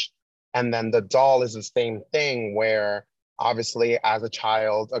age. And then the doll is the same thing where obviously as a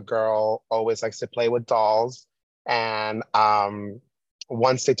child, a girl always likes to play with dolls. And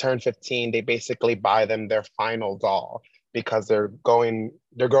once they turn 15, they basically buy them their final doll because they're growing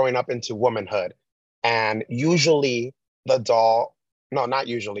up into womanhood. And usually the doll, no, not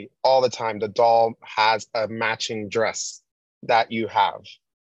usually, all the time, the doll has a matching dress that you have.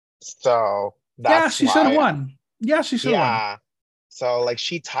 So Yeah, that's she should have why, won. Yeah, she should have won. yeah. So like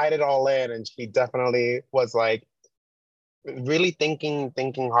she tied it all in and she definitely was like really thinking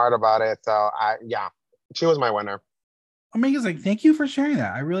hard about it. So yeah, she was my winner. Amazing. Thank you for sharing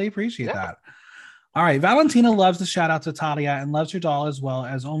that. I really appreciate Yeah. that. All right. Valentina loves the shout out to Talia and loves her doll as well,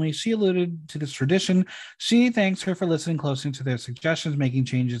 as only she alluded to this tradition. She thanks her for listening closely to their suggestions, making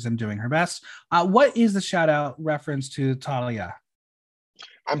changes, and doing her best. What is the shout out reference to Talia?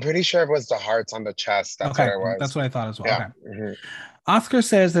 I'm pretty sure it was the hearts on the chest. That's what Okay. it That's was. what I thought as well. Yeah. Okay. Mhm. Oscar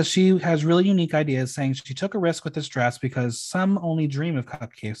says that she has really unique ideas, saying she took a risk with this dress because some only dream of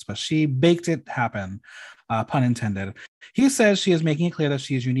cupcakes, but she baked it happen, pun intended. He says she is making it clear that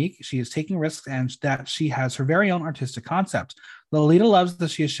she is unique, she is taking risks, and that she has her very own artistic concept. Lolita loves that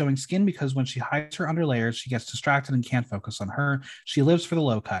she is showing skin because when she hides her under layers, she gets distracted and can't focus on her. She lives for the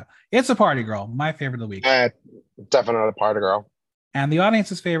low cut. It's a party girl, my favorite of the week. Definitely a party girl. And the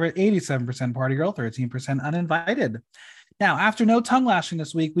audience's favorite, 87% party girl, 13% uninvited. Now, after no tongue lashing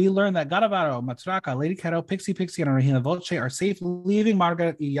this week, we learned that Garavaro, Matraca, Lady Keto, Pixie, and Regina Voce are safe, leaving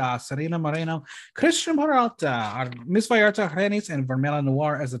Margaret y Serena Moreno, Christian Peralta, Miss Vallarta, Renis, and Vermela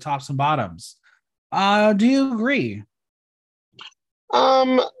Noir as the tops and bottoms. Do you agree?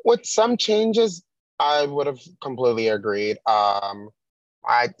 With some changes, I would have completely agreed.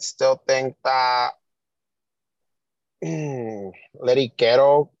 I still think that Lady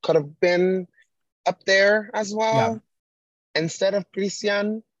Quero could have been up there as Yeah. well. instead of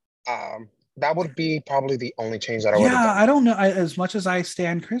Christian. That would be probably the only change that I would have Yeah, done. I don't know. As much as I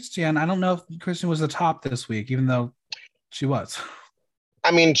stand Christian, I don't know if Christian was the top this week, even though she was.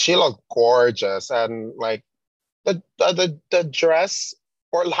 I mean, she looked gorgeous, and like the dress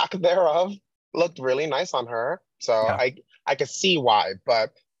or lack thereof looked really nice on her. So Yeah. I could see why,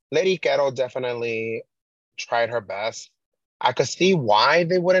 but Lady Quero definitely tried her best. I could see why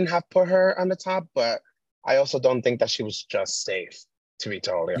they wouldn't have put her on the top, but I also don't think that she was just safe, to be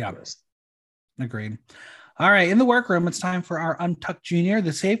totally Yeah. honest. Agreed. All right, in the workroom, it's time for our Untucked Junior.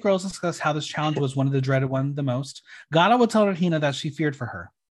 The Safe Girls discuss how this challenge was one of the dreaded one the most. Gata will tell Rahina that she feared for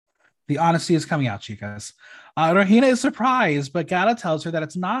her. The honesty is coming out, chicas. Rahina is surprised, but Gata tells her that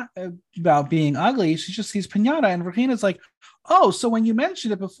it's not about being ugly. She just sees Pinata, and Rahina's like, "Oh, so when you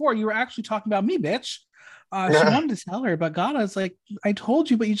mentioned it before, you were actually talking about me, bitch." She wanted to tell her, but Gata is like, "I told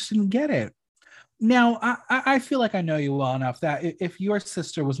you, but you just didn't get it." Now, I feel like I know you well enough that if your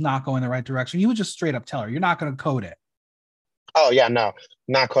sister was not going the right direction, you would just straight up tell her. You're not going to code it. Oh yeah, no,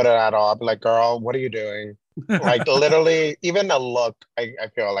 not cut it at all. I'd be like, girl, what are you doing? Like literally, even a look, I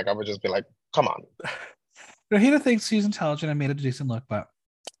feel like I would just be like, come on. Rahina thinks she's intelligent and made a decent look, but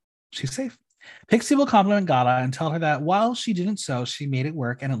she's safe. Pixie will compliment Gala and tell her that while she didn't sew, she made it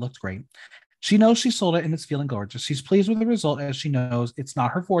work and it looked great. She knows she sold it and it's feeling gorgeous. She's pleased with the result as she knows it's not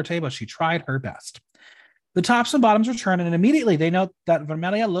her forte, but she tried her best. The tops and bottoms return, and immediately they note that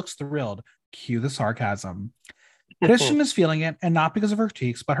Vermelia looks thrilled. Cue the sarcasm. Christian is feeling it, and not because of her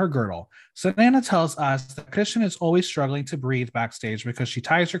cheeks, but her girdle. So Nana tells us that Christian is always struggling to breathe backstage because she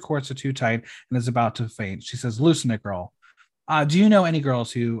ties her corset too tight and is about to faint. She says, "Loosen it, girl." Do you know any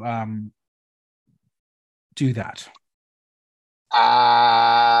girls who do that?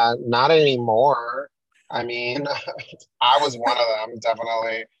 Not anymore. I mean, I was one of them,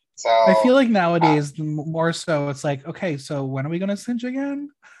 definitely. I feel So, like uh, nowadays, more so, it's like, okay, so when are we going to cinch again?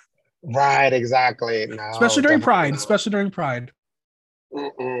 right, exactly. Especially No, during definitely Pride. not. Especially during Pride.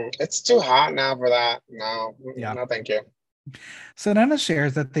 Mm-mm. It's too hot now for that. No, Yeah. no, thank you. So Nana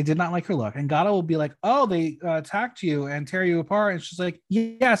shares that they did not like her look, and Gata will be like, "Oh, they attacked you and tear you apart," and she's like,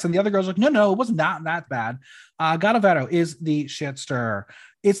 "Yes," and the other girl's like, "No, no, it wasn't that bad." Gata Vero is the shit stirrer.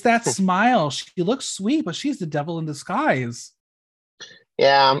 It's that smile. She looks sweet, but she's the devil in disguise.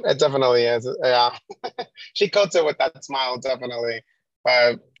 Yeah, it definitely is. Yeah, she coats it with that smile, definitely.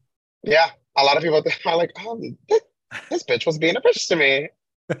 But yeah, a lot of people are like, oh, this bitch was being a bitch to me.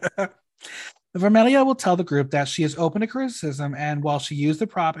 Vermelia will tell the group that she is open to criticism, and while she used the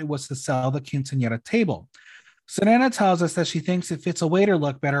prop, it was to sell the quinceañera table. Serena tells us that she thinks it fits a waiter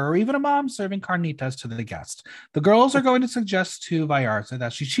look better, or even a mom serving carnitas to the guest. The girls are going to suggest to Vallarta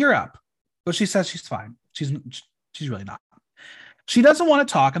that she cheer up, but she says she's fine. She's really not. She doesn't want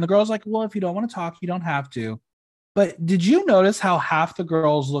to talk, and the girl's like, "Well, if you don't want to talk, you don't have to." But did you notice how half the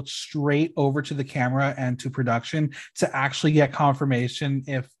girls looked straight over to the camera and to production to actually get confirmation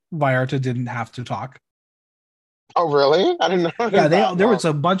if Vallarta didn't have to talk? Oh, really? I didn't Yeah, notice that. there No. was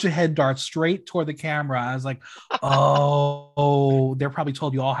a bunch of head darts straight toward the camera. I was like, oh, they're probably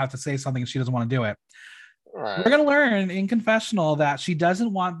told you all have to say something and she doesn't want to do it. All We're right. going to learn in confessional that she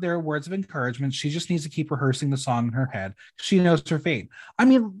doesn't want their words of encouragement. She just needs to keep rehearsing the song in her head. She knows her fate. I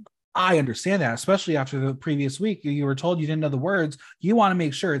mean, I understand that, especially after the previous week. You were told you didn't know the words. You want to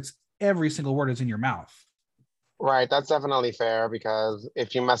make sure it's every single word is in your mouth. Right. That's definitely fair because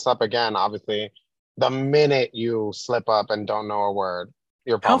if you mess up again, obviously, the minute you slip up and don't know a word,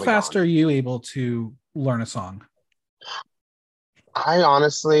 you're How probably fast gone. are you able to learn a song? I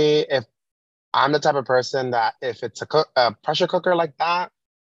honestly, if I'm the type of person that if it's a pressure cooker like that,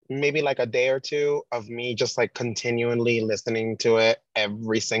 maybe like a day or two of me just like continually listening to it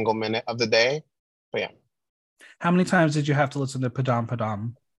every single minute of the day. But yeah. How many times did you have to listen to Padam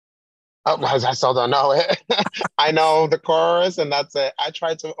Padam? Oh, I still don't know it. I know the chorus and that's it. I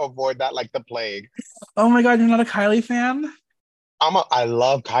try to avoid that like the plague. Oh my God, you're not a Kylie fan? I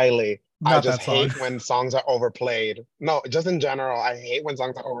love Kylie. I Not just that song. hate when songs are overplayed. No, just in general, I hate when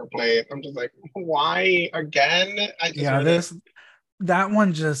songs are overplayed. I'm just like, why again? I just Yeah, really, that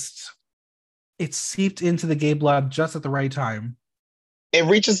one just it seeped into the gay blood just at the right time. it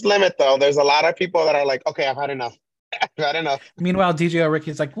reaches limit though. There's a lot of people that are like, okay, I've had enough. I've had enough. Meanwhile, DJ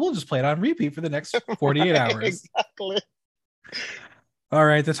Ricky's like, we'll just play it on repeat for the next 48 Right, hours. exactly. All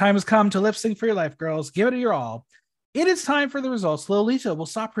right, the time has come to lip sync for your life, girls. Give it your all. It is time for the results. Lolita will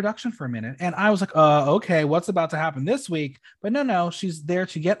stop production for a minute. And I was like, okay, what's about to happen this week? But no, she's there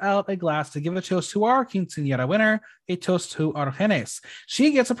to get out a glass to give a toast to our quinceañera winner, a toast to Argenes.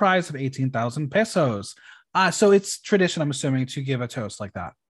 She gets a prize of 18,000 pesos. So it's tradition, I'm assuming, to give a toast like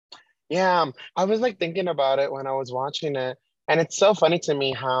that. Yeah, I was like thinking about it when I was watching it, and it's so funny to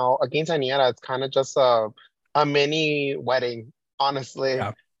me how a quinceañera it's kind of just a mini wedding, honestly,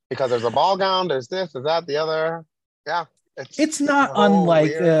 Yeah. because there's a ball gown, there's this, there's that, the other. Yeah, It's it's not a whole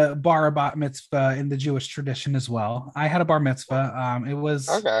unlike weird. bar bat mitzvah in the Jewish tradition as well. I had a bar mitzvah. Okay, It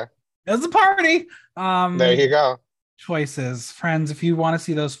was a party. there you go. Choices, friends. If you want to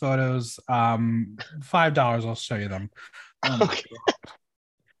see those photos, $5. I'll show you them. Oh my Okay, god.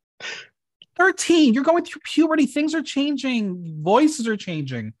 13. You're going through puberty. Things are changing. Voices are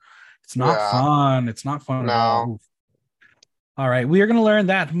changing. It's not yeah, fun. It's not fun at all. no, Oof. All right. We are going to learn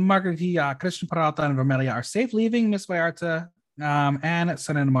that Margarita, Christian Peralta, and Vermelia are safe, leaving Miss Vallarta and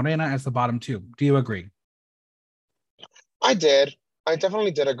Serena Morena as the bottom two. Do you agree? I did. I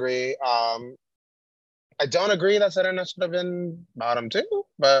definitely did agree. I don't agree that Serena should have been bottom two,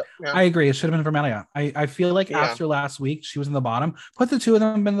 but yeah, I agree. It should have been Vermelia. I feel like yeah, after last week, she was in the bottom. Put the two of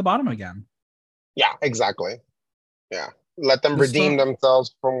them in the bottom again. yeah, exactly. Yeah, let them The redeem song,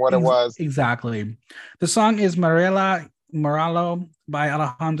 themselves from what it was. exactly. The song is Marela Moralo by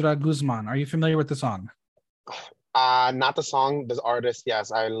Alejandra Guzman. Are you familiar with the song? Not the song, the artist.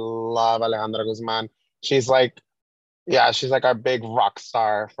 Yes, I love Alejandra Guzman. She's like, yeah, she's like our big rock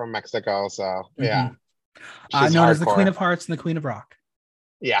star from Mexico. So Mm-hmm. yeah, she's Known as the Queen hardcore. of Hearts and the Queen of Rock.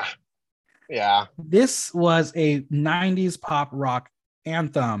 Yeah, yeah. This was a 90s pop rock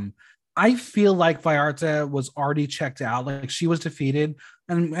anthem. I feel like Vallarta was already checked out. Like she was defeated,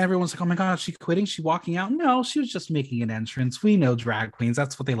 and everyone's like, oh my God, is she quitting? She walking out? No, she was just making an entrance. We know drag queens.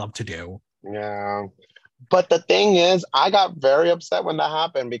 That's what they love to do. Yeah. But the thing is, I got very upset when that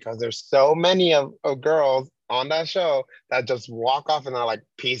happened because there's so many of girls on that show that just walk off and they're like,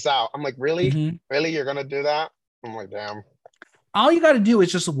 peace out. I'm like, really? Mm-hmm. Really? You're gonna do that? I'm like, damn. All you got to do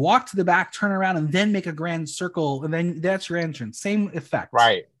is just walk to the back, turn around, and then make a grand circle, and then that's your entrance. Same effect.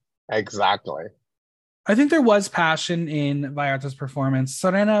 Right. Exactly. I think there was passion in Vallarta's performance.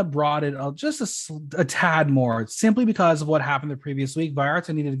 Serena brought it just a tad more, simply because of what happened the previous week.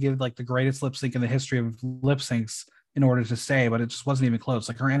 Vallarta needed to give like the greatest lip sync in the history of lip syncs in order to stay, but it just wasn't even close.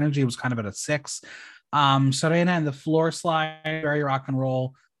 Like her energy was kind of at a 6. Serena and the floor slide, very rock and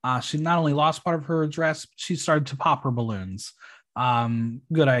roll. She not only lost part of her dress, she started to pop her balloons.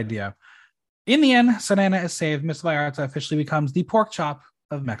 Good idea. In the end, Serena is saved. Miss Vallarta officially becomes the pork chop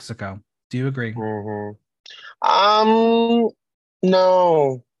of Mexico. Do you agree? Hmm. Um,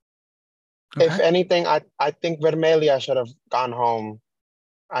 no. If Okay. anything, I think Vermelia should have gone home.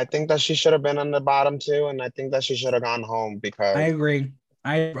 I think that she should have been on the bottom too, and I think that she should have gone home I because agree.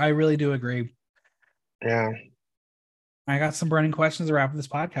 I really do agree. yeah. I got some burning questions to wrap up this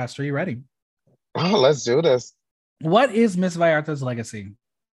podcast. Are you ready? Oh, let's do this. What is Miss Vallarta's legacy?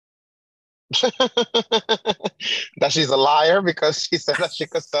 That she's a liar because she said that she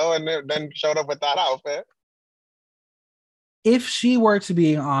could sew and then showed up with that outfit. If she were to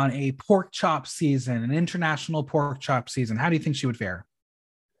be on a pork chop season, an international pork chop season, how do you think she would fare?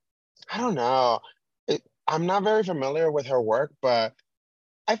 I don't know. I'm not very familiar with her work, but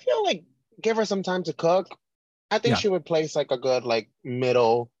I feel like give her some time to cook. I think Yeah, she would place like a good like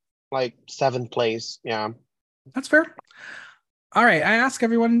middle, like seventh place. Yeah. that's fair. All right. I ask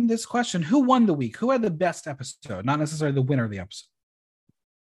everyone this question. Who won the week? Who had the best episode? Not necessarily the winner of the episode.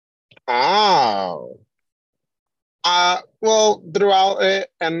 Oh. Well, throughout it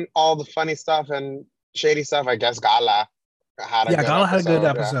and all the funny stuff and shady stuff, I guess Gala had a Yeah, good Gala had a good episode.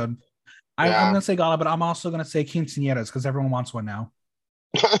 Yeah. episode. I'm Yeah. going to say Gala, but I'm also going to say Quinceañeras because everyone wants one now.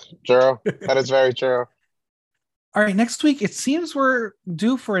 True. That is very true. All right, next week, it seems we're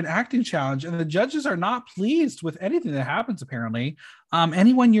due for an acting challenge, and the judges are not pleased with anything that happens, apparently.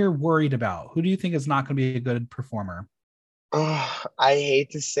 Anyone you're worried about? Who do you think is not going to be a good performer? I hate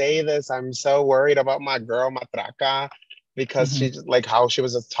to say this. I'm so worried about my girl Matraca because Mm-hmm. she just like how she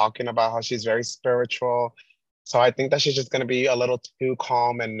was just talking about how she's very spiritual. So I think that she's just gonna be a little too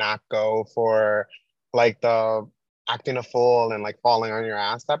calm and not go for like the acting a fool and like falling on your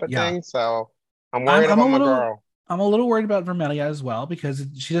ass type of Yeah, thing. So I'm I'm, worried I'm a about my little. girl. I'm a little worried about Vermelia as well because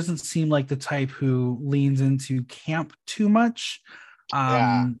she doesn't seem like the type who leans into camp too much.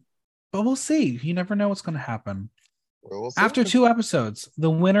 Yeah, Um, but we'll see. You never know what's going to happen. we will see. After 2 episodes, the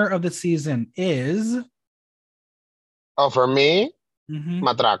winner of the season is. Oh, for me, Mhm.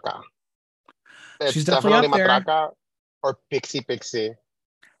 Matraca. She's It's definitely definitely up there. Matraca or Pixie Pixie.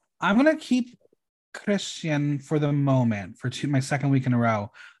 I'm gonna keep Christian for the moment for my second week in a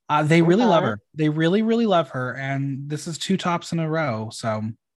row. They really love Okay. her. They really, really love her, and this is 2 tops in a row. So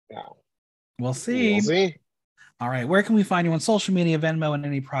Yeah, we'll we'll see. see. All right, where can we find you on social media, Venmo, and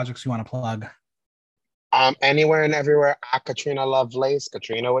any projects you want to plug? Anywhere and everywhere at Catrina Lovelace,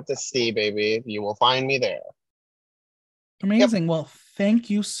 Catrina with the C, baby. You will find me there. Yep. Amazing. Well, thank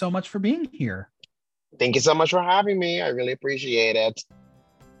you so much for being here. Thank you so much for having me. I really appreciate it.